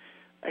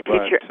 A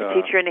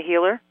teacher and a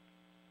healer?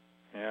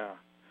 Yeah.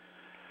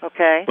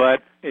 Okay.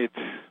 But it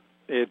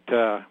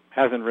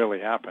hasn't really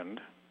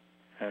happened,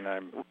 and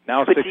I'm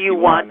now 61. But do you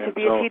want to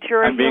be a teacher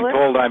or a healer? I'm being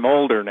told I'm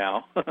older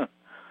now.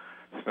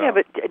 Yeah,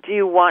 but do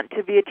you want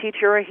to be a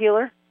teacher or a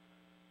healer?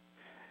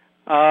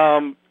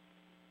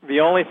 The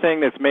only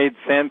thing that's made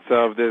sense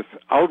of this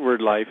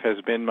outward life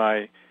has been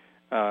my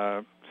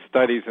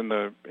studies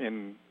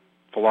in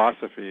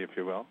philosophy, if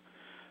you will.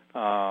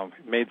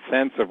 It made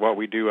sense of what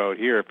we do out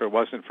here. If it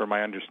wasn't for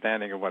my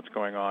understanding of what's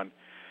going on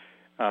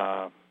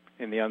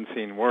in the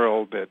unseen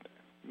world, that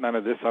none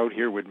of this out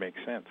here would make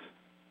sense.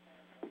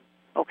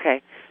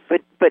 Okay,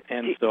 but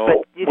you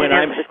didn't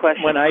answer the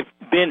question. When I've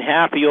been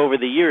happy over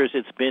the years,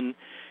 it's been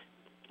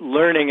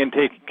learning and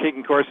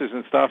taking courses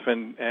and stuff,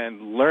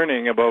 and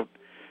learning about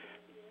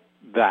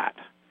that,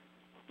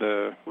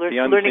 the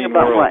unseen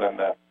world, and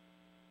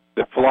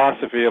the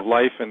philosophy of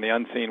life and the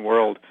unseen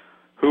world,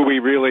 who we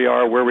really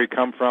are, where we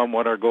come from,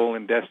 what our goal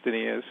and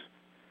destiny is.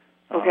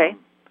 Okay.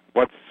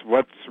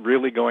 What's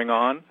really going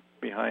on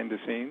behind the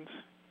scenes?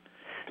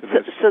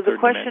 So the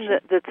question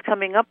that's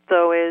coming up,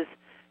 though, is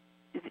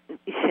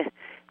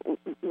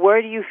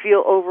where do you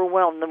feel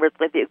overwhelmed? In other words,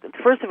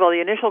 first of all,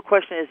 the initial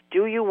question is,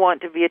 do you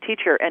want to be a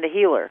teacher and a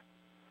healer?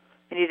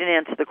 And you didn't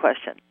answer the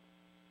question.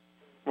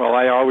 Well,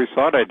 I always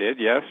thought I did,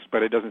 yes,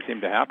 but it doesn't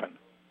seem to happen.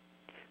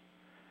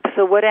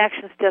 So what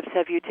action steps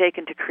have you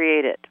taken to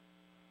create it?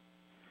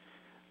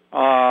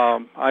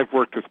 I've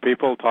worked with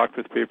people, talked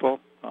with people.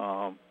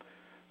 I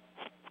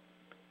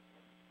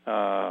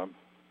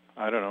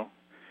don't know.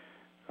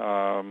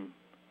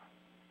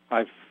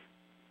 I've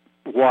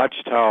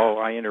watched how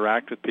I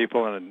interact with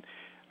people, and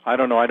I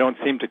don't know, I don't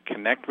seem to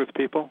connect with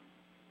people.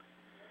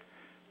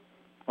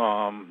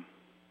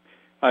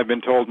 I've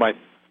been told my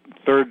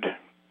third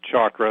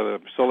chakra, the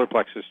solar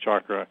plexus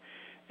chakra,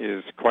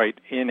 is quite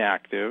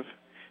inactive,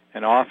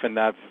 and often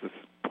that's the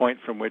point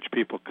from which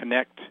people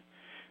connect.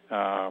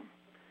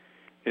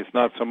 It's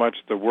not so much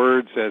the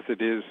words as it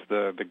is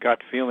the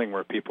gut feeling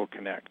where people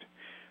connect.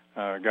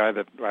 A guy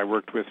that I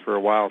worked with for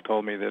a while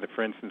told me that,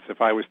 for instance,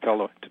 if I was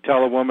to tell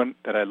a woman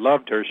that I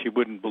loved her, she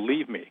wouldn't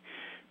believe me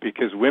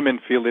because women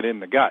feel it in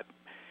the gut.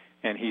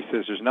 And he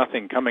says there's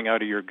nothing coming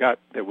out of your gut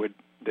that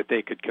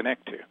they could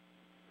connect to.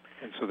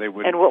 And so they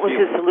would. And what was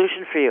his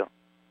solution for you?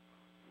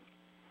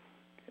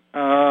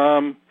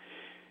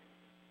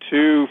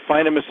 To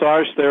find a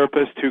massage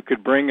therapist who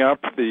could bring up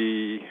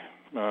the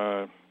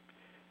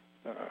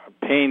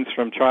pains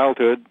from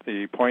childhood,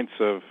 the points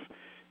of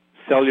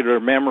cellular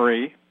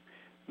memory,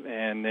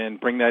 and then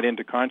bring that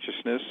into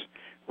consciousness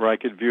where I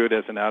could view it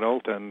as an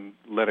adult and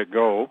let it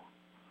go,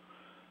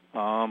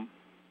 and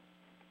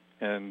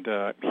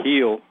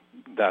heal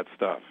that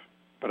stuff.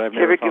 But I've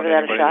never found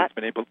anybody that's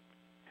been able.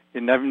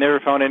 I've never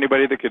found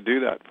anybody that could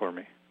do that for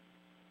me.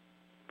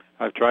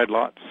 I've tried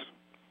lots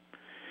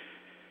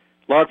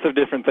of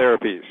different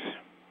therapies.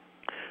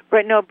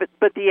 Right. No,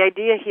 but the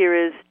idea here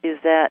is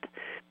that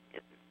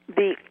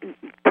the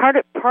part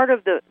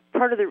of the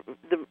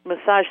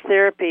massage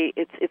therapy,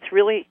 it's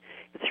really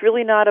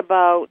not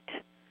about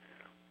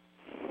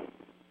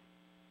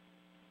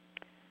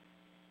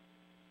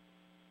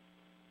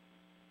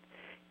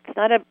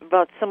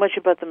so much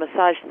about the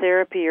massage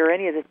therapy or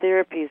any of the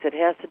therapies. It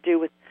has to do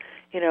with,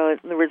 in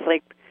other words,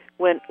 like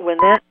when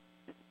that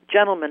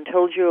gentleman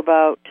told you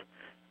about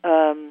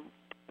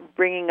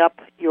bringing up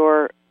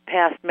your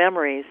past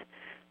memories,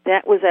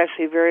 that was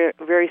actually very,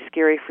 very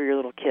scary for your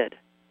little kid,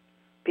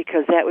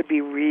 because that would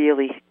be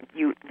really,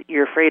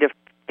 you're afraid of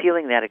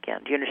feeling that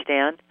again. Do you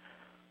understand?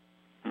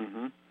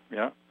 Mm-hmm.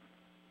 Yeah.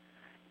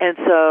 And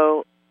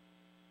so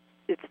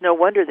it's no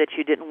wonder that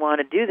you didn't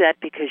want to do that,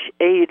 because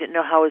you didn't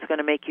know how it was going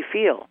to make you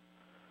feel.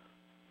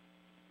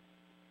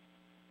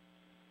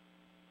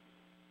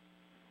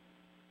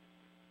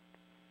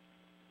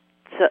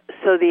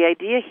 So the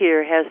idea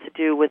here has to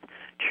do with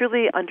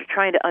truly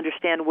trying to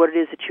understand what it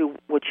is that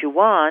you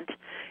want,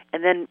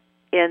 and then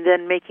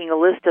making a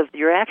list of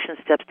your action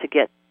steps to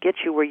get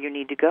you where you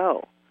need to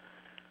go.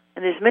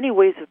 And there's many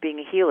ways of being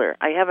a healer.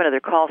 I have another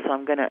call,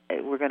 so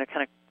we're gonna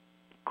kind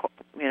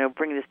of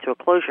bring this to a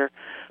closure.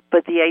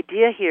 But the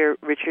idea here,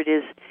 Richard,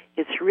 is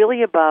it's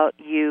really about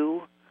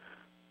you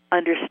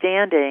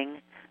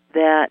understanding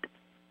that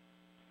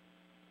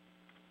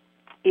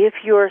if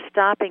you're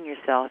stopping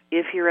yourself,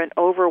 if you're in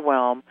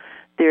overwhelm,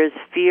 there's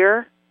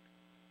fear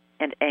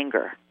and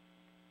anger.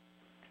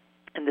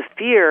 And the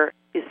fear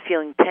is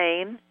feeling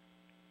pain,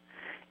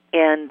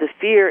 and the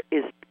fear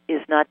is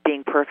not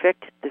being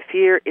perfect. The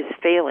fear is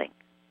failing.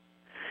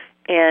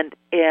 And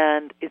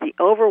the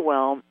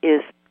overwhelm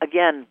is,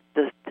 again,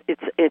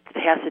 it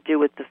has to do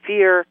with the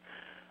fear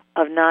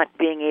of not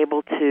being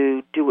able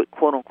to do it,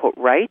 quote unquote,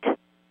 right.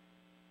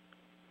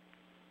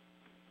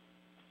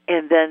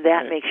 And then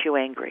that makes you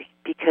angry,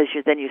 because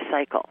then you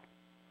cycle.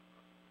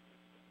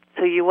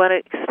 So you want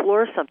to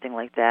explore something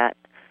like that.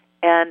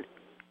 And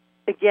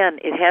again,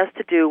 it has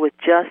to do with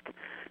just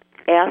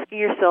asking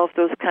yourself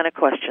those kind of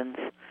questions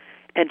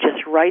and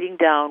just writing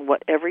down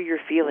whatever your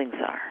feelings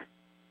are.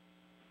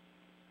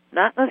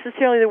 Not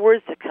necessarily the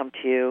words that come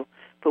to you,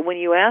 but when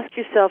you ask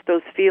yourself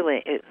those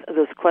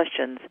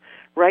questions,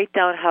 write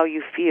down how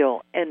you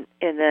feel, and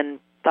then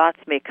thoughts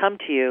may come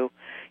to you,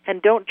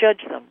 and don't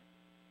judge them.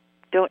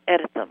 Don't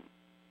edit them.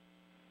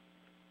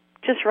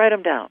 Just write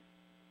them down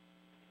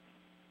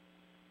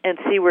and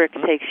see where it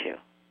takes you.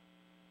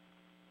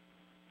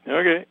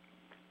 Okay.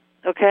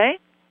 Okay?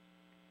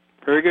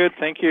 Very good.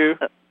 Thank you.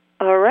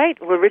 All right.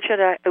 Well, Richard,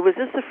 was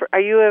this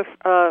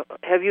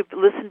have you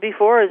listened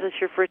before, or is this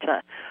your first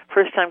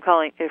time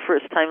calling,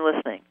 first time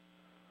listening?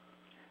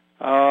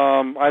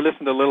 I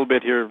listened a little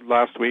bit here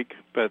last week,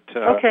 but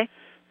okay.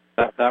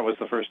 That was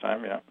the first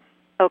time, yeah.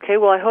 Okay.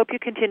 Well, I hope you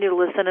continue to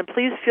listen, and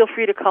please feel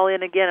free to call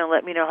in again and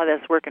let me know how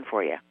that's working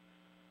for you.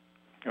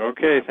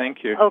 Okay.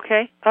 Thank you.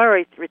 Okay. All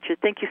right, Richard.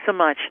 Thank you so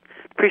much.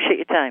 Appreciate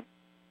your time.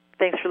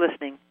 Thanks for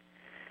listening.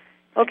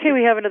 Okay,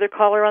 we have another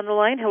caller on the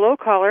line. Hello,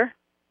 caller.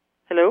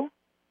 Hello?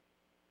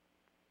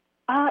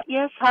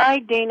 Yes, hi,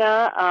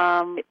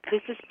 Dana.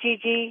 This is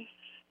Gigi.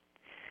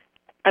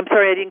 I'm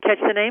sorry, I didn't catch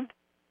the name.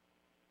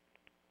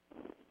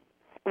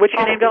 What's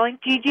your name, darling?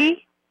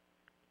 Gigi.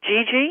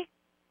 Gigi?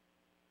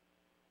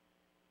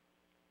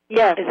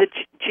 Yes. Is it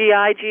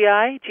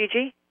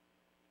GIGI?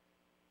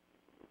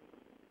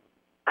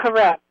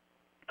 Correct.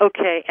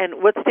 Okay,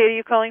 and what state are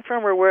you calling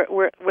from, or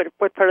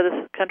what part of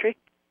this country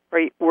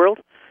or world?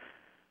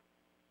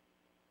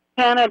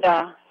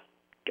 Canada.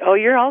 Oh,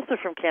 you're also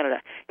from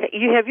Canada.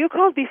 Have you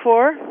called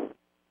before?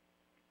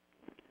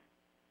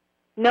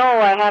 No,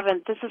 I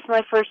haven't. This is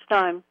my first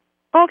time.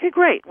 Okay,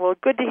 great. Well,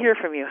 good to hear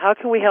from you. How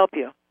can we help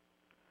you?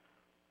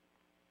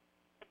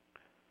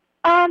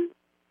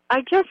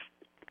 I just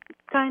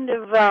kind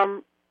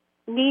of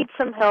need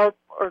some help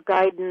or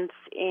guidance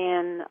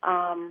in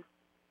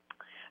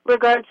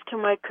regards to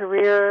my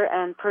career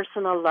and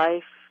personal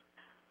life.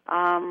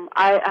 I'm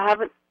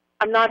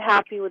not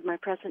happy with my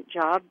present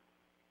job.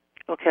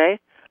 Okay.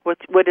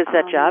 What is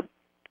that job?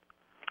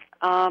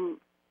 I'm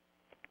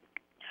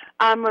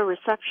a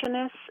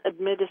receptionist,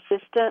 admin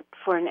assistant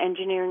for an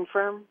engineering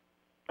firm.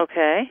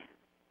 Okay.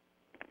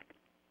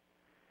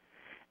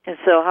 And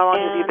so how long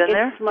have you been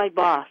there? It's my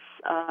boss.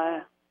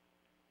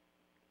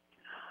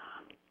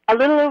 A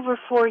little over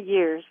 4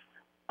 years.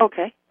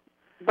 Okay.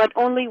 But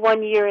only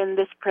 1 year in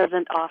this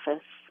present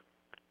office.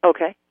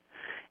 Okay.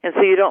 And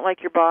so you don't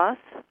like your boss?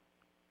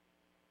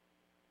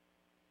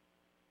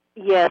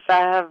 Yes, I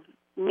have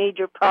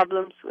major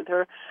problems with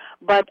her,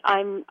 but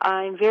I'm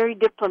very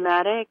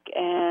diplomatic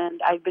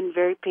and I've been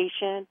very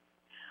patient.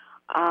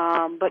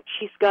 But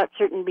she's got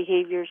certain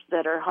behaviors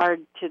that are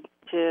hard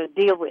to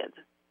deal with.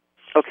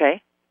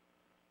 Okay.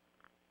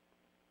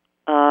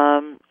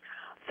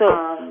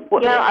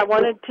 I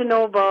wanted to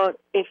know about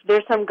if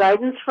there's some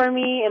guidance for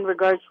me in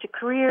regards to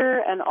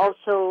career and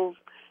also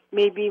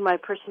maybe my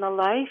personal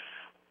life.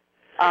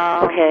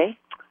 Okay.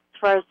 As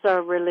far as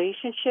our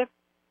relationship.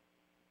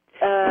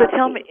 So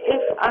tell me.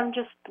 I'm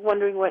just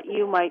wondering what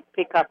you might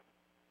pick up.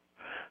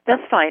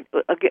 That's fine.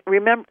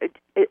 Remember,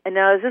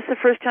 now is this the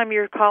first time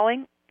you're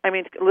calling? I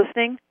mean,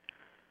 listening?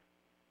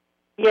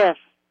 Yes.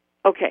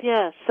 Okay.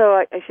 Yes. So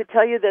I should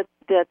tell you that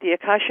the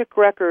Akashic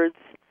Records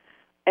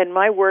and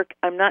my work,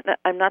 I'm not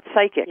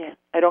psychic. Yes.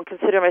 I don't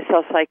consider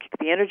myself psychic.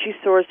 The energy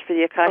source for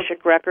the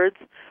Akashic Records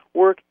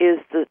work is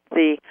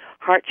the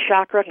heart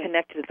chakra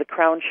connected to the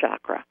crown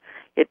chakra.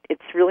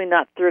 It's really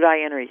not third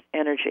eye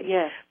energy.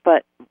 Yes.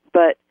 But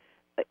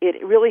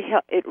it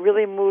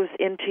really moves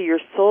into your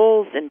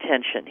soul's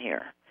intention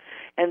here.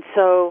 And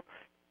so,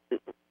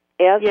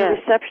 as a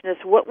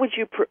receptionist, what would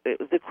you?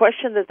 The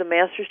question that the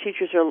masters,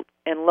 teachers,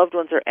 and loved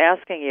ones are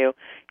asking you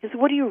is,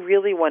 what do you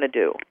really want to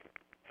do?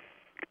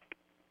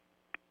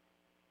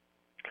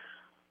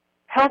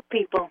 Help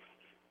people.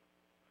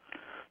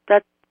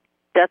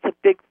 That's a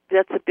big.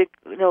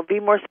 No, be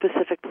more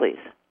specific, please.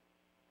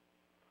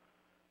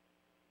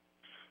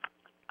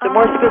 The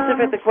more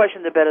specific the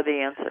question, the better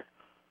the answer.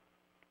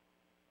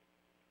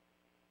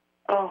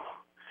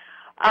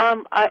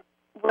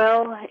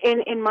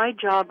 In my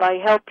job, I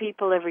help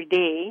people every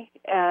day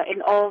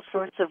in all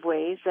sorts of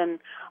ways, and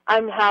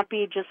I'm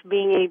happy just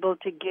being able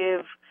to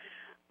give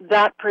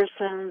that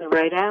person the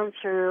right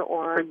answer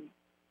or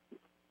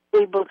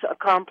able to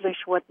accomplish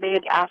what they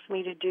had asked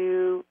me to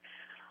do.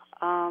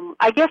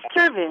 I guess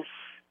service,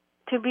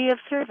 to be of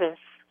service.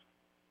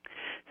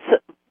 So,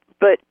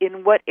 but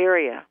in what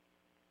area?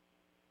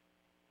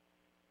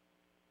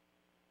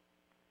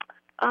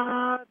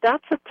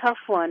 That's a tough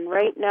one.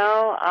 Right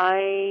now,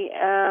 I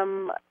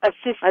am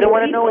assisting. I don't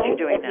want to know what you're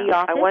doing now.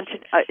 Office, I want you.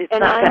 It's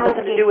not got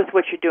nothing to do with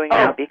what you're doing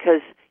now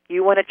because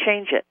you want to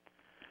change it.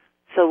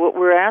 So what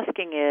we're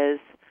asking is,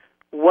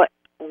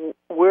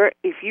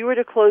 if you were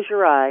to close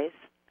your eyes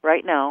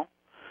right now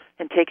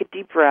and take a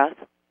deep breath,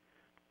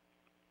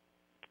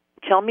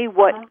 tell me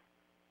what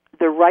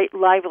the right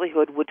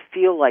livelihood would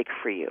feel like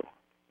for you.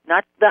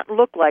 Not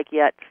look like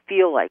yet,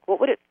 feel like. What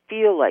would it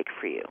feel like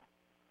for you?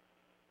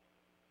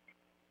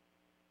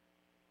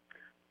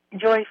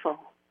 Joyful.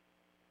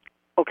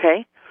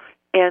 Okay.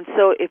 And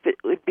so if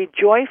it would be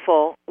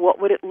joyful,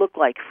 what would it look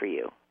like for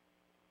you?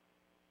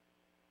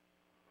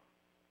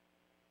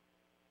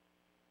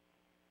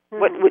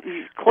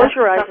 Close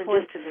your eyes and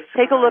just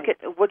take a look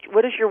at what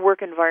does your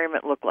work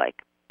environment look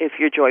like if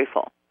you're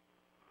joyful?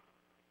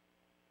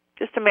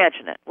 Just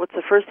imagine it. What's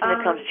the first thing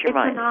that comes to your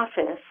mind? It's an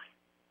office.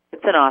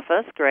 It's an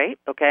office. Great.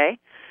 Okay.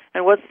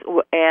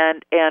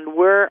 And and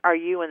where are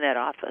you in that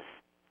office?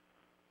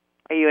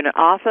 Are you in an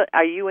office?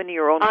 Are you in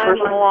your own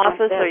personal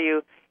office? Are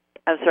you?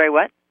 I'm sorry.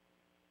 What?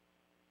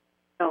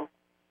 No.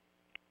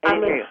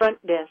 I'm in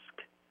front desk.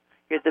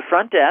 You're at the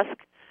front desk,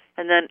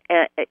 and then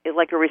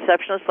like a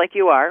receptionist, like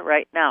you are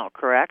right now,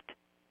 correct?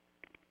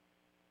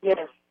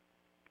 Yes.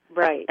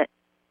 Right.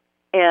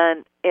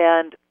 And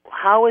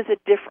how is it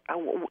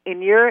different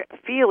in your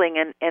feeling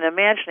and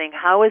imagining?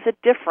 How is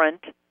it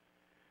different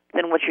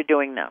than what you're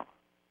doing now?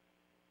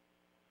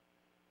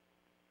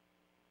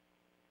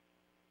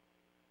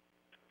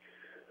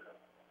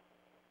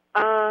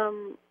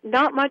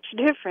 Not much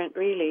different,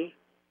 really,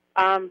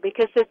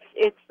 because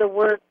it's the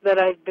work that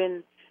I've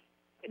been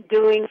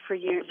doing for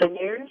years and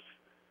years.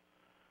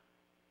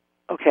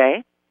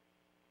 Okay.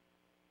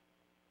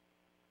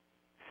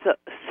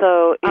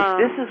 So if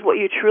this is what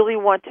you truly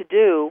want to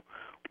do,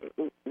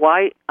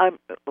 why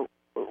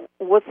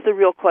what's the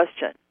real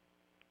question?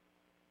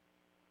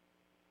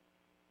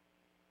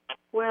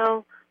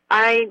 Well,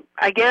 I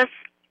guess,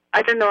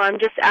 I don't know, I'm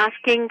just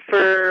asking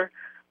for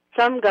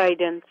some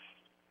guidance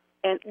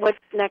and what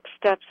next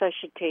steps I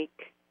should take.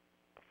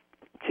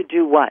 To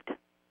do what?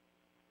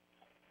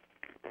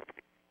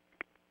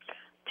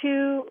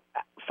 To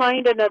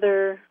find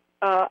another,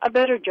 a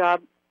better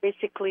job,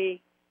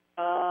 basically,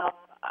 a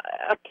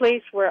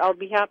place where I'll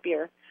be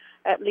happier,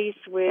 at least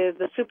with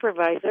the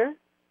supervisor,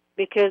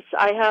 because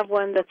I have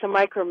one that's a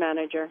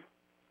micromanager.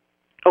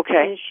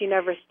 Okay. And she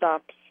never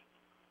stops.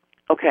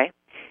 Okay.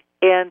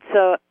 And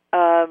so,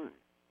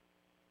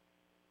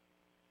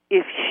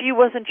 if she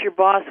wasn't your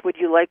boss, would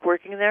you like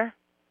working there?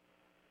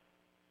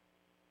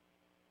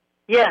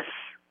 Yes.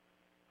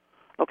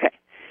 Okay.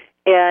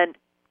 And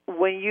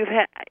when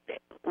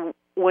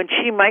when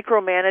she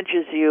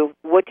micromanages you,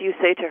 what do you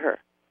say to her?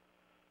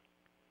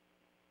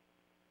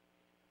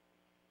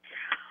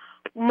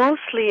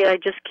 Mostly I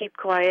just keep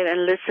quiet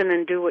and listen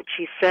and do what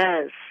she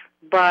says.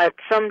 But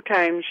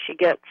sometimes she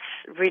gets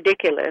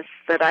ridiculous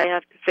that I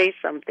have to say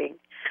something.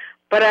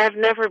 But I have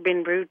never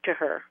been rude to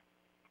her.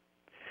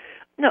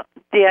 No,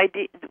 the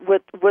idea,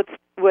 what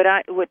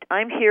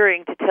I'm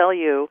hearing to tell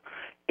you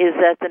is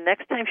that the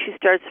next time she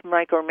starts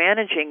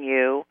micromanaging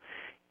you,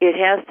 it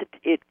has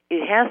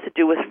to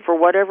do with, for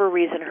whatever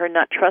reason, her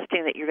not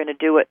trusting that you're going to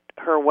do it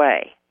her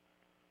way.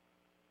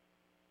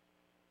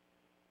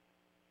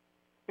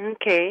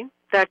 Okay,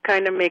 that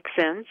kind of makes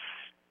sense.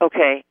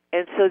 Okay,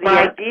 and so the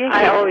but idea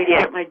I here, always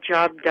get my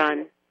job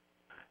done.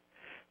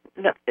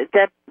 No,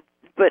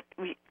 but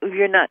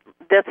you're not.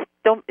 You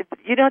don't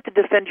have to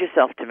defend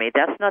yourself to me.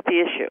 That's not the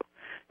issue.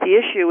 The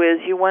issue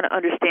is you want to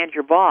understand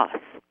your boss,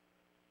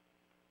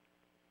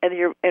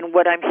 and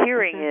what I'm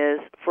hearing is,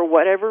 for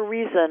whatever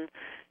reason,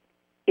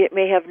 it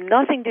may have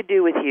nothing to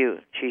do with you,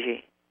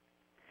 Gigi.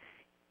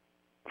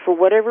 For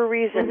whatever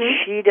reason,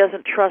 she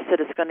doesn't trust that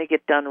it's going to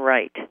get done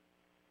right.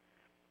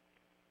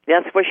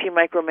 That's why she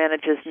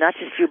micromanages not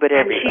just you, but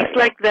everybody. And she's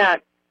like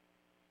that.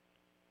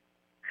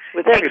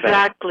 With everybody.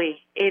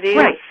 Exactly. It is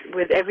right.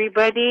 With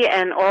everybody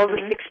and all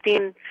the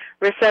 16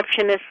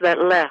 receptionists that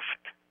left.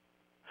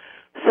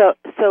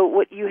 So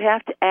what you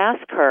have to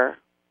ask her,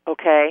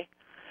 okay,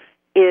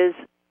 is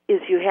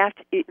you have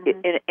to,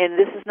 and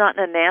this is not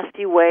in a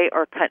nasty way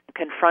or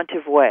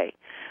confrontive way,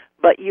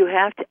 but you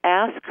have to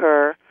ask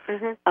her,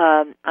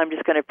 I'm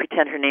just going to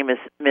pretend her name is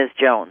Ms.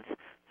 Jones.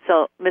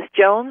 So, Ms.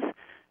 Jones,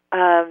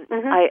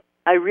 I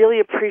really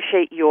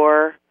appreciate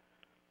your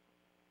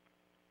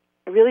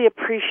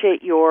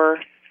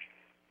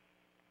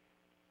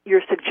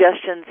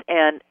suggestions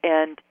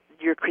and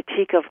your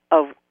critique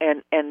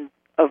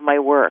of my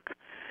work.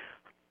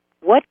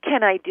 What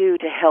can I do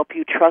to help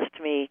you trust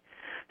me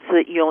so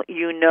that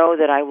you know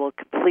that I will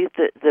complete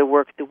the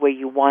work the way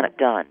you want it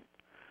done?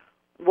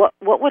 What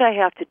would I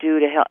have to do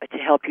to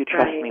help you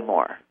trust me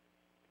more?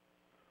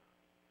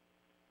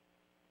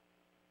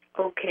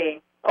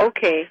 Okay.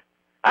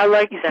 I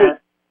like that.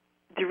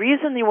 See, the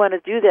reason you want to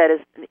do that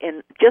is,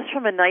 in just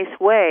from a nice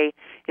way,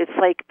 it's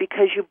like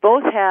because you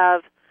both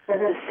have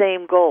the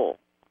same goal.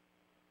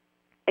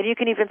 And you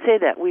can even say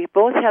that. We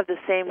both have the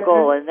same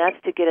goal, and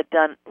that's to get it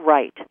done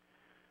right.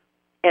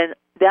 And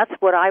that's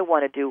what I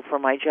want to do for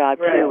my job,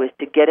 too, is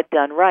to get it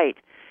done right.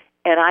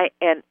 And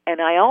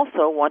I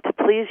also want to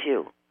please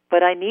you.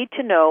 But I need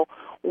to know,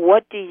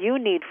 what do you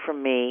need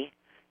from me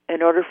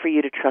in order for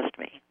you to trust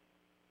me?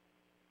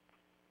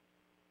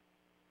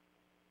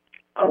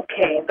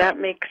 Okay, that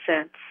makes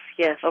sense.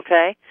 Yes.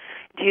 Okay?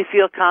 Do you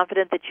feel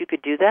confident that you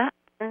could do that?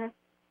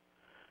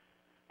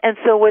 And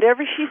so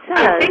whatever she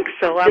says... I think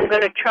so. I'm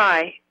going to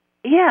try.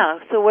 Yeah,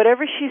 so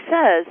whatever she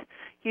says,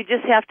 you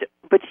just have to...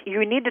 But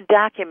you need to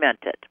document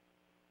it.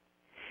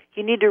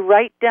 You need to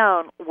write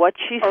down what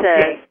she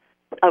says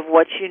of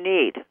what you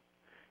need.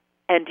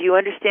 And do you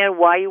understand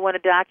why you want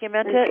to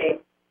document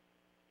it?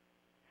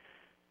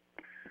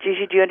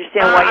 Gigi, do you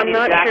understand why you need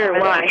to document it? I'm not sure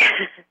why.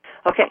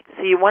 Okay,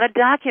 so you want to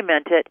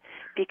document it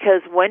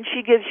because when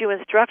she gives you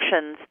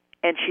instructions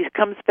and she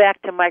comes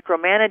back to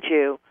micromanage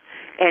you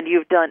and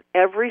you've done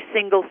every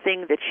single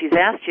thing that she's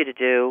asked you to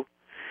do,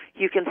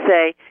 you can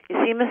say, you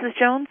see, Mrs.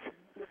 Jones,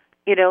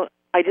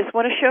 I just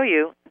want to show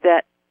you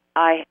that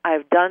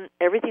I've done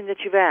everything that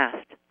you've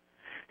asked.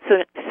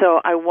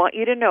 So I want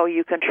you to know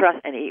you can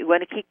trust, and you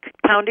want to keep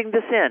pounding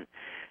this in.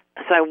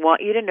 So I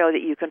want you to know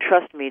that you can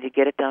trust me to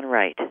get it done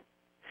right.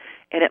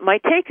 And it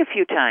might take a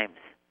few times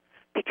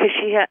because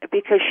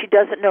she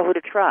doesn't know who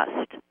to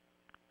trust.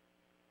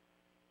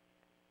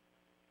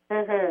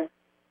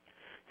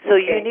 So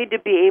you need to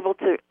be able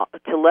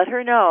to let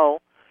her know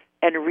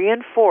and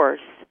reinforce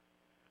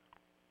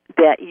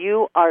that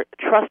you are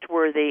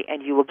trustworthy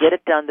and you will get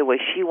it done the way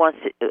she wants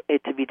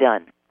it to be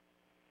done.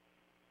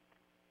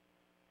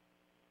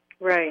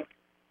 Right.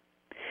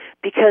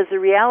 Because the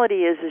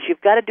reality is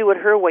you've got to do it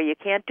her way. You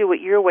can't do it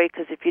your way,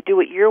 because if you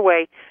do it your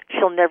way,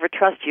 she'll never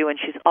trust you, and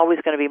she's always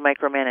going to be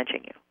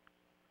micromanaging you.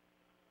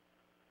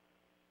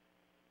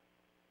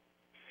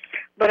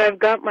 but I've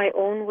got my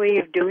own way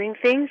of doing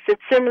things.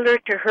 It's similar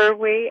to her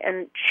way,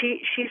 and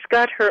she's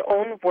got her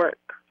own work.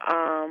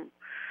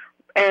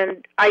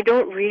 And I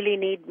don't really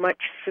need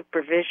much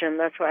supervision.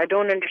 That's why I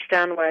don't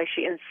understand why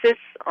she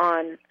insists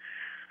on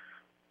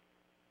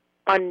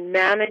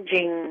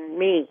managing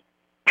me.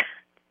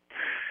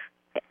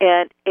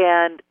 And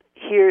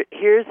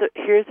here's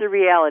a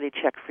reality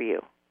check for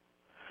you.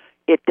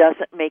 It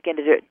doesn't make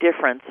any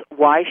difference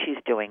why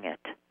she's doing it.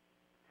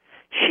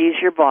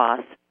 She's your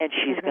boss, and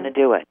she's going to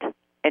do it,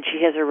 and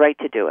she has a right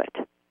to do it.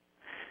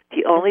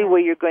 The only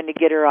way you're going to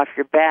get her off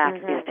your back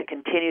is to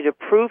continue to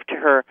prove to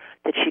her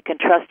that she can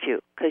trust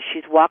you, because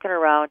she's walking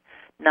around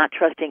not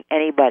trusting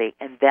anybody,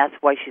 and that's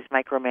why she's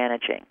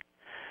micromanaging,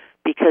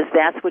 because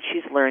that's what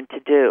she's learned to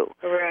do.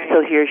 Right.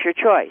 So here's your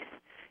choice.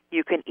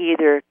 You can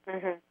either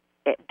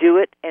do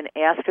it and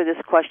ask her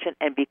this question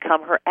and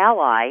become her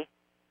ally,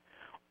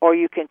 or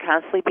you can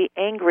constantly be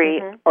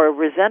angry or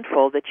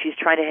resentful that she's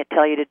trying to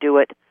tell you to do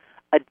it,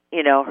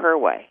 her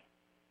way.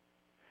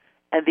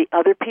 And the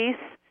other piece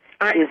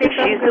is if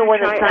she's the one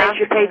that signs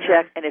your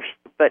paycheck,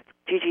 but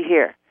Gigi,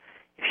 here,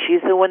 if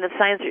she's the one that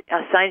signs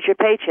your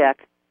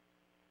paycheck,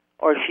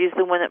 or she's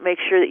the one that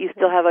makes sure that you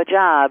still have a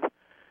job,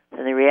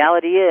 then the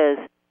reality is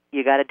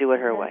you got to do it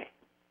her way.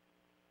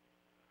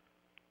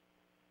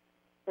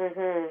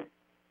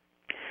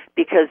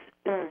 Because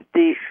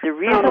the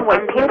reason why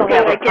people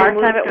have a hard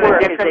time at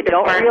work is they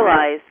don't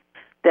realize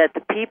that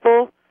the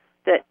people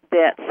that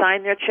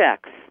sign their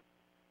checks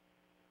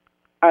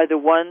are the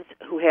ones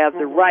who have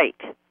the right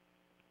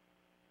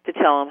to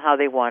tell them how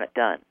they want it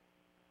done.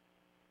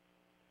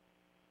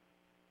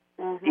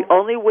 The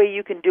only way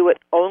you can do it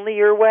only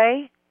your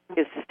way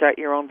is to start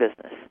your own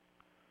business.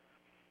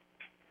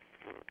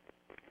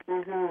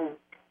 And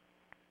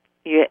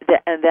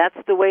that's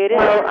the way it is.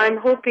 Well, I'm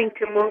hoping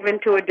to move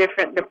into a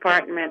different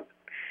department.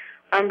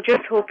 I'm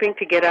just hoping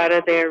to get out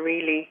of there,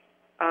 really.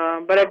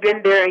 But I've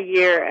been there a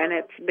year, and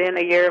it's been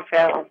a year of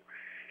hell.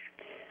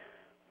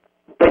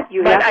 But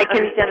you have to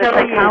understand the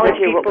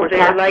psychology of what we're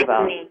talking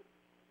about. Me.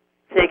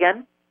 Say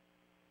again?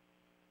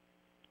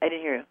 I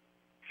didn't hear you.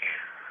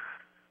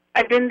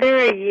 I've been there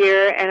a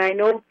year, and I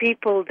know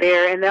people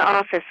there in the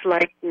office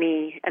like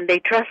me, and they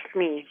trust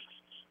me.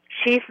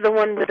 She's the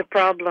one with the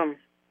problem.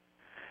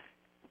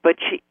 But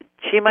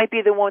she might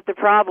be the one with the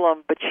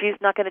problem, but she's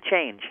not going to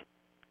change.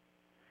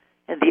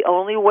 And the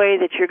only way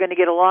that you're going to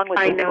get along with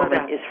this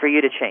woman is for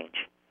you to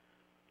change.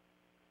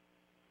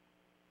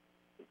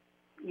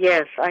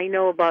 Yes, I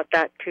know about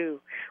that too,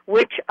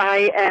 which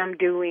I am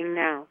doing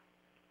now.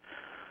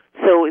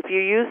 So if you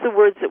use the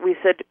words that we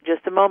said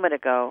just a moment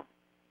ago,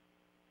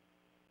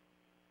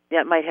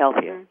 that might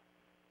help you.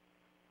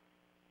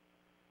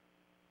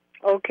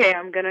 Okay,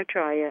 I'm going to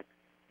try it.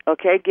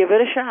 Okay, give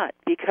it a shot,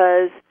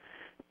 because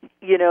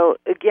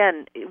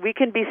again, we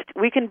can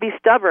be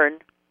stubborn,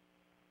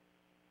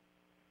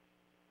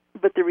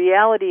 but the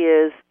reality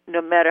is,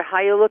 no matter how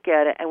you look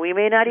at it, and we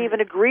may not even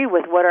agree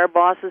with what our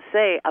bosses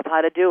say of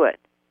how to do it,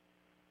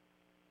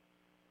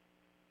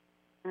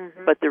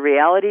 but the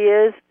reality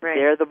is,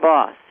 they're the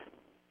boss,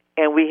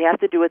 and we have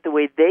to do it the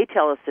way they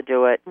tell us to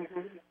do it,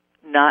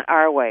 not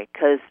our way,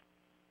 because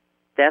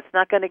that's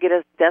not going to get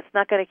us. That's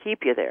not going to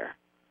keep you there.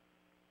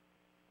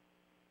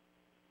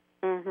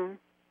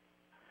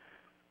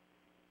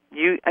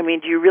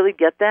 Do you really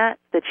get that?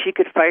 That she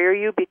could fire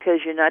you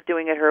because you're not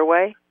doing it her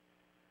way?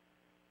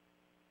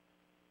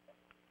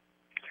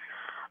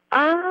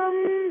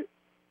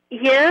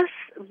 Yes,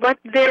 but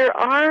there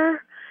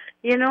are,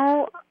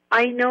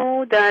 I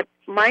know that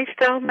my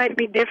style might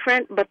be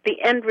different, but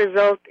the end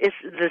result is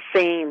the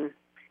same.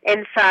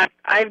 In fact,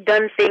 I've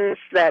done things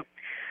that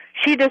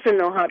she doesn't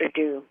know how to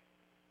do.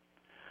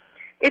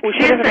 It's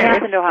she doesn't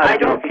have to know how to do it. I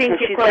don't think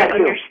you quite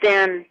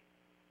understand.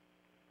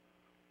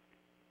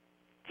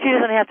 She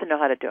doesn't have to know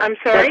how to do it. I'm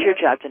sorry? That's your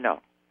job to know.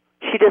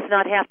 She does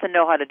not have to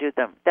know how to do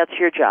them. That's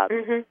your job.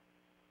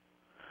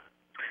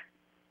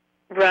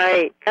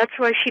 Right. That's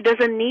why she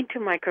doesn't need to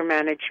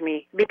micromanage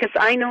me, because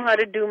I know how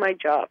to do my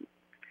job.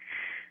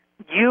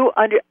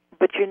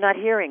 But you're not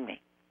hearing me.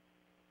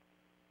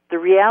 The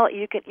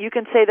reality, you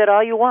can say that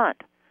all you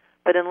want,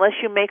 but unless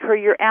you make her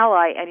your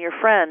ally and your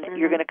friend,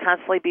 you're going to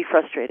constantly be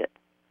frustrated.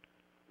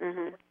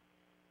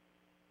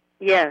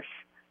 Yes,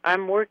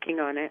 I'm working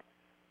on it.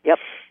 Yep.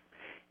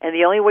 And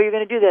the only way you're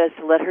going to do that is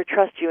to let her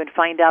trust you and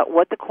find out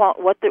what the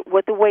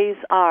ways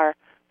are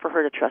for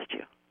her to trust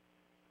you.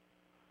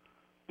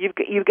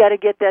 You've got to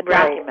get that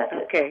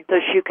documented, so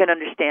she can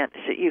understand.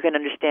 So you can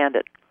understand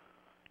it,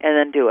 and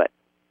then do it.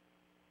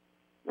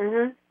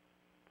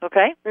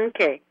 Okay.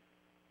 Okay.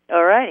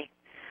 All righty.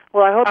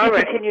 Well, I hope you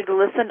continue to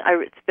listen.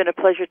 It's been a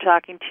pleasure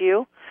talking to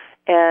you,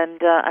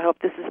 and I hope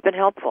this has been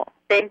helpful.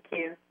 Thank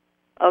you.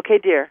 Okay,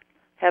 dear.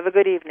 Have a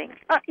good evening.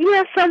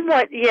 Yes,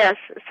 somewhat, yes.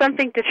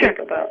 Something to think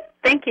about.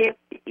 Thank you.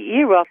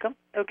 You're welcome.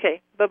 Okay,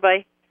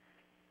 bye-bye.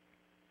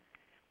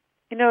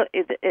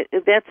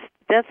 That's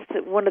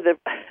one of the...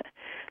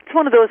 It's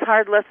one of those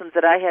hard lessons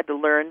that I had to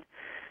learn,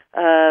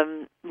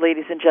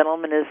 ladies and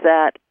gentlemen, is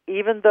that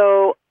even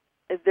though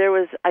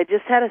I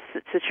just had a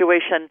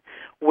situation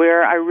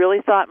where I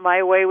really thought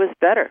my way was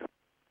better,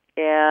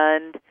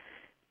 and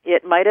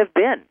it might have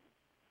been,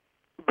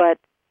 but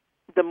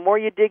the more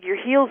you dig your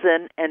heels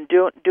in and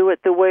don't do it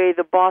the way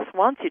the boss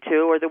wants you to,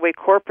 or the way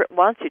corporate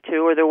wants you to,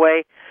 or the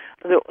way,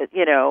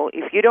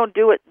 if you don't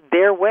do it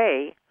their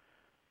way,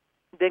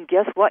 then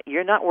guess what?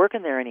 You're not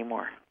working there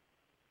anymore.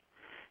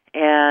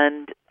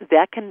 And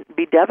that can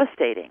be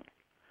devastating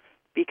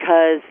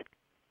because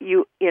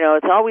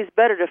it's always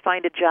better to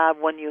find a job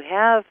when you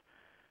have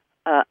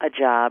a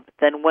job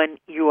than when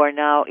you are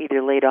now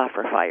either laid off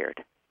or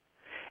fired.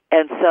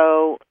 And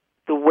so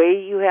the way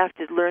you have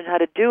to learn how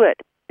to do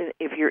it,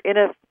 if you're in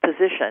a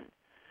position,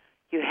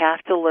 you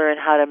have to learn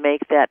how to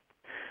make that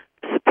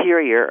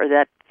superior or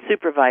that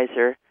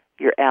supervisor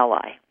your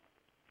ally.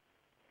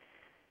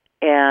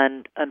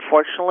 And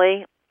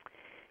unfortunately,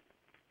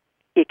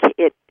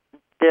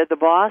 they're the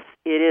boss.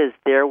 It is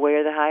their way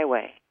or the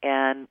highway.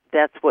 And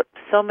that's what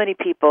so many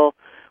people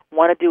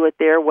want to do it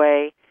their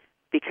way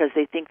because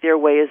they think their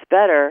way is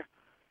better,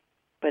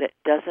 but it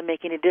doesn't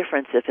make any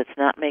difference if it's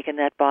not making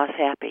that boss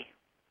happy.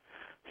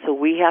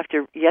 So you have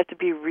to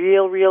be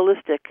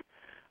realistic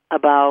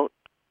about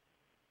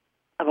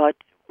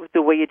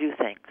the way you do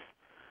things.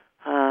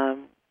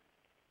 And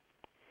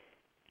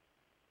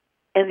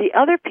the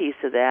other piece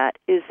of that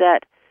is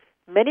that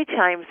many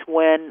times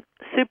when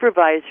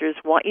supervisors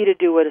want you to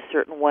do it a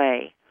certain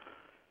way,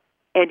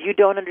 and you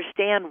don't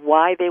understand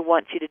why they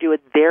want you to do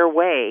it their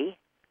way,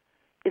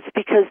 it's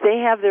because they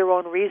have their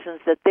own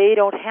reasons that they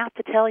don't have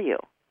to tell you.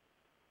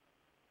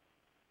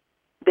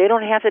 They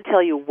don't have to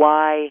tell you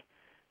why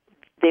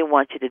they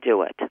want you to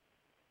do it.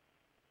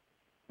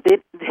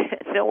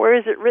 Nowhere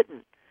is it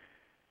written.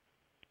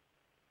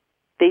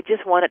 They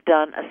just want it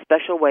done a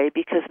special way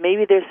because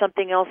maybe there's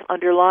something else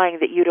underlying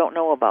that you don't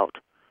know about.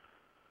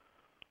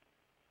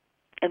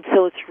 And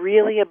so it's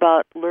really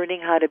about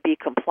learning how to be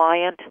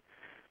compliant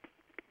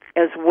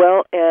as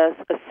well as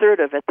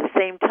assertive at the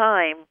same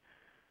time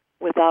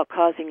without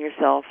causing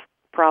yourself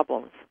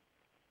problems.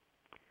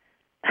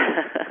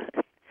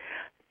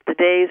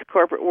 Today's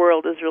corporate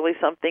world is really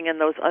something, and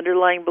those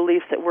underlying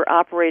beliefs that we're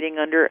operating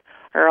under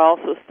are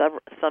also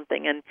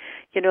something. And,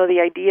 the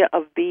idea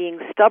of being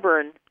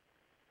stubborn,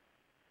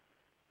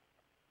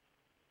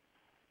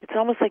 it's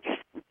almost like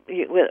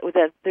with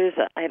that.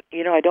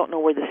 I don't know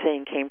where the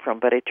saying came from,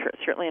 but I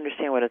certainly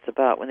understand what it's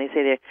about. When they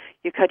say that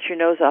you cut your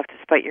nose off to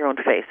spite your own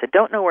face, I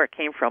don't know where it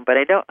came from, but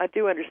I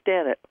do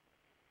understand it.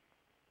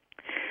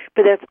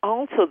 But that's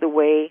also the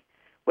way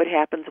what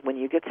happens when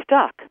you get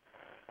stuck.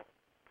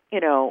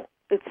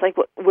 It's like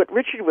what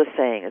Richard was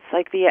saying. It's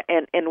like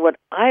and what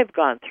I've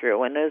gone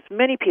through, and as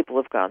many people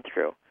have gone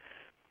through.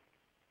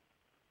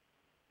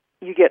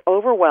 You get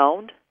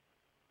overwhelmed.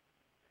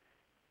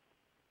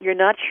 You're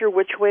not sure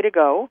which way to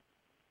go.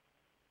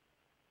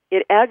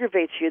 It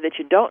aggravates you that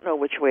you don't know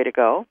which way to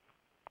go.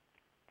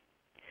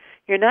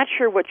 You're not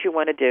sure what you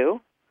want to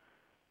do.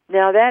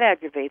 Now that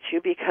aggravates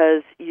you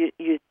because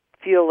you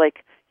feel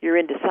like you're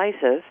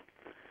indecisive.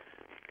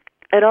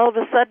 And all of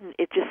a sudden,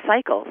 it just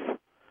cycles.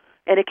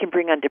 And it can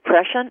bring on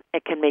depression.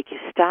 It can make you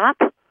stop.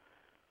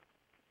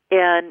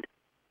 And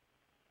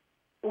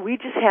we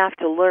just have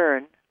to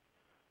learn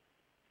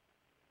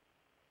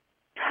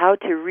how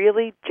to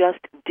really just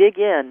dig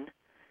in.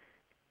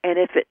 And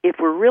if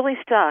we're really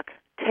stuck,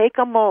 take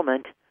a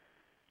moment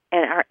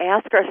and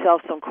ask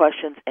ourselves some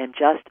questions and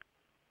just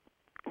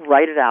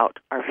write it out,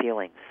 our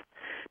feelings.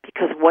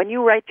 Because when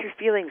you write your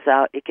feelings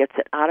out, it gets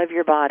it out of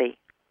your body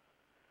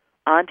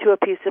onto a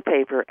piece of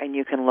paper, and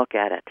you can look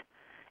at it.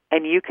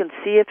 And you can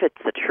see if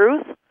it's the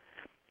truth,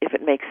 if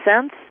it makes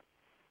sense,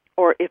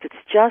 or if it's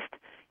just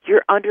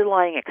your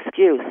underlying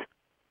excuse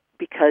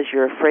because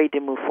you're afraid to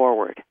move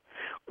forward.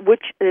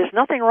 Which, there's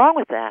nothing wrong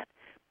with that,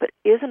 but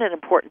isn't it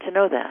important to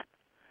know that?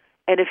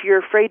 And if you're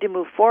afraid to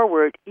move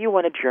forward, you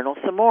want to journal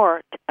some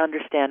more to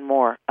understand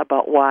more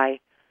about why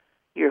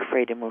you're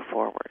afraid to move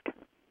forward.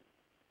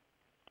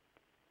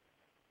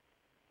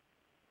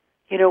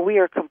 We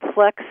are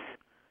complex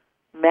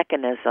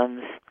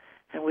mechanisms,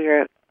 and we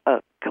are a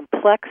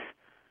complex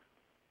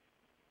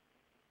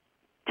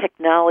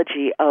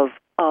technology of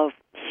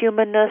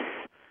humanness,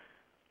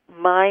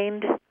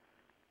 mind,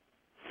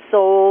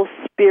 soul,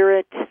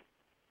 spirit,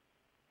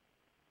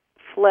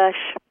 flesh,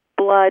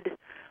 blood,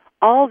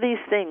 all these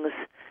things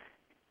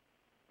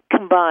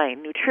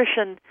combine,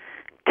 nutrition,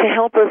 to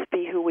help us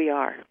be who we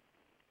are.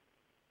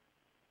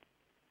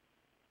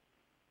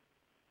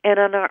 And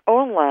in our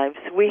own lives,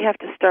 we have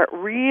to start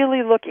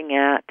really looking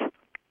at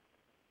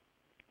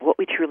what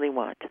we truly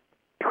want.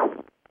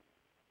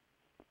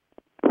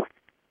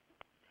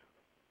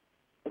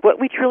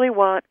 What we truly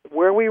want,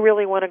 where we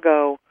really want to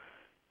go,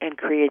 and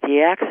create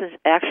the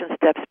action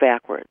steps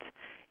backwards.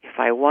 If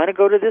I want to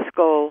go to this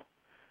goal,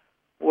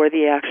 what are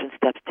the action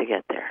steps to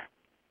get there?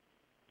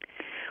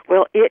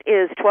 Well, it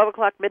is 12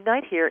 o'clock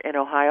midnight here in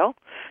Ohio,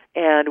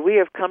 and we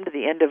have come to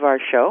the end of our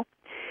show.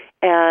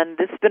 And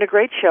this has been a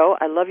great show.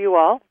 I love you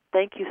all.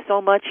 Thank you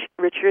so much,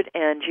 Richard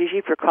and Gigi,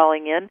 for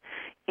calling in.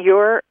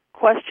 Your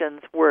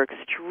questions were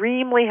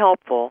extremely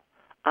helpful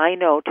I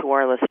know, to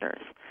our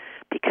listeners.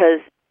 Because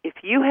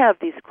if you have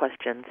these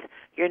questions,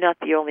 you're not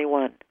the only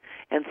one.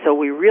 And so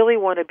we really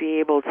want to be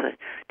able to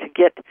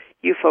get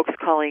you folks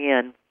calling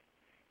in,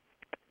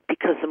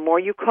 because the more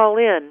you call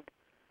in,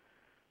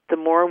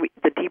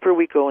 the deeper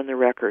we go in the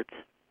records.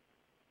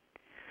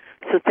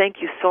 So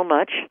thank you so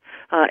much.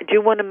 I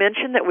do want to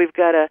mention that I've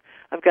got an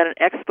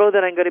expo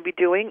that I'm going to be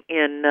doing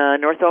in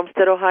North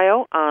Olmsted,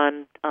 Ohio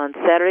on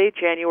Saturday,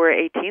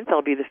 January 18th.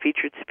 I'll be the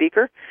featured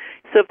speaker.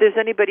 So if there's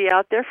anybody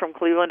out there from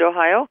Cleveland,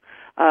 Ohio,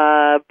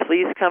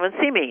 please come and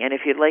see me. And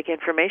if you'd like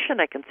information,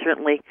 I can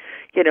certainly,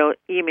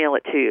 email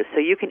it to you. So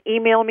you can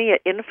email me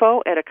at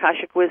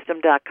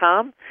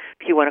info@akashicwisdom.com.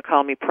 If you want to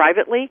call me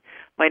privately,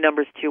 my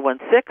number is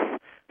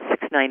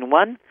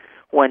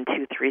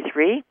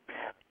 216-691-1233.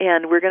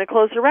 And we're going to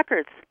close the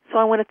records. So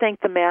I want to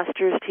thank the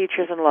masters,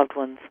 teachers, and loved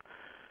ones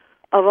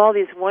of all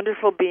these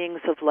wonderful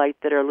beings of light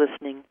that are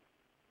listening.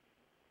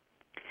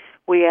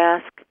 We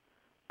ask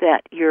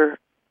that your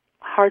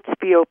hearts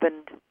be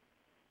opened,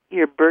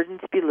 your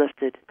burdens be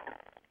lifted,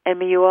 and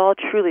may you all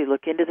truly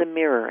look into the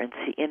mirror and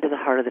see into the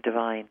heart of the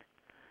divine.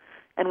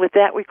 And with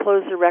that, we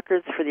close the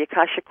records for the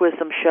Akashic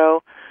Wisdom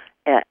Show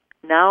at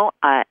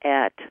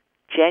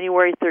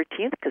January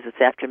 13th, because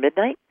it's after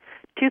midnight,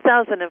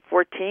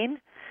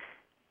 2014,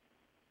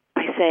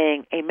 by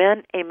saying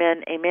amen,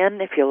 amen,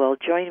 amen. If you'll all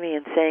join me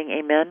in saying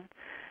amen.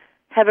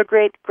 Have a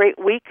great, great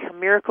week, a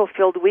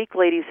miracle-filled week,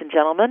 ladies and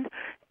gentlemen,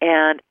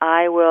 and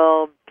I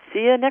will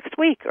see you next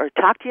week or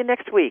talk to you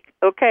next week.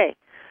 Okay,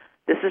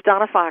 this is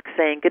Donna Fox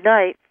saying good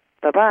night.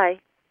 Bye-bye.